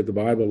unity of the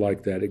Bible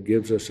like that, it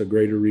gives us a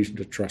greater reason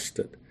to trust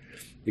it,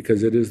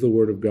 because it is the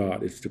Word of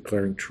God. It's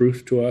declaring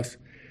truth to us,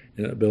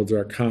 and it builds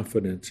our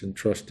confidence and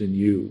trust in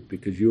you,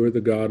 because you are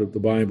the God of the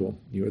Bible.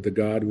 You are the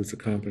God who is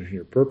accomplishing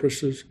your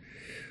purposes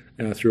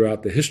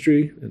throughout the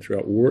history and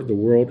throughout the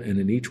world and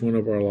in each one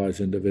of our lives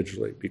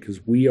individually,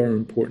 because we are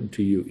important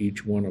to you,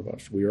 each one of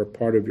us. We are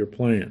part of your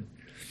plan.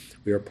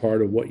 We are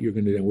part of what you're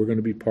going to do, and we're going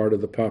to be part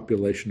of the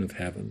population of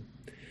heaven.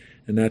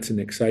 And that's an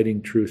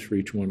exciting truth for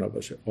each one of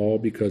us, all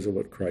because of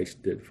what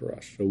Christ did for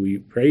us. So we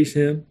praise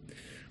him,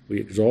 we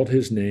exalt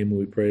his name, and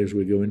we pray as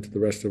we go into the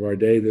rest of our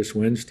day this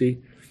Wednesday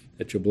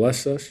that you'll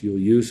bless us, you'll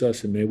use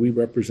us, and may we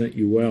represent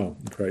you well.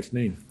 In Christ's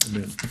name,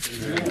 amen.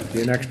 See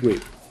you next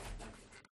week.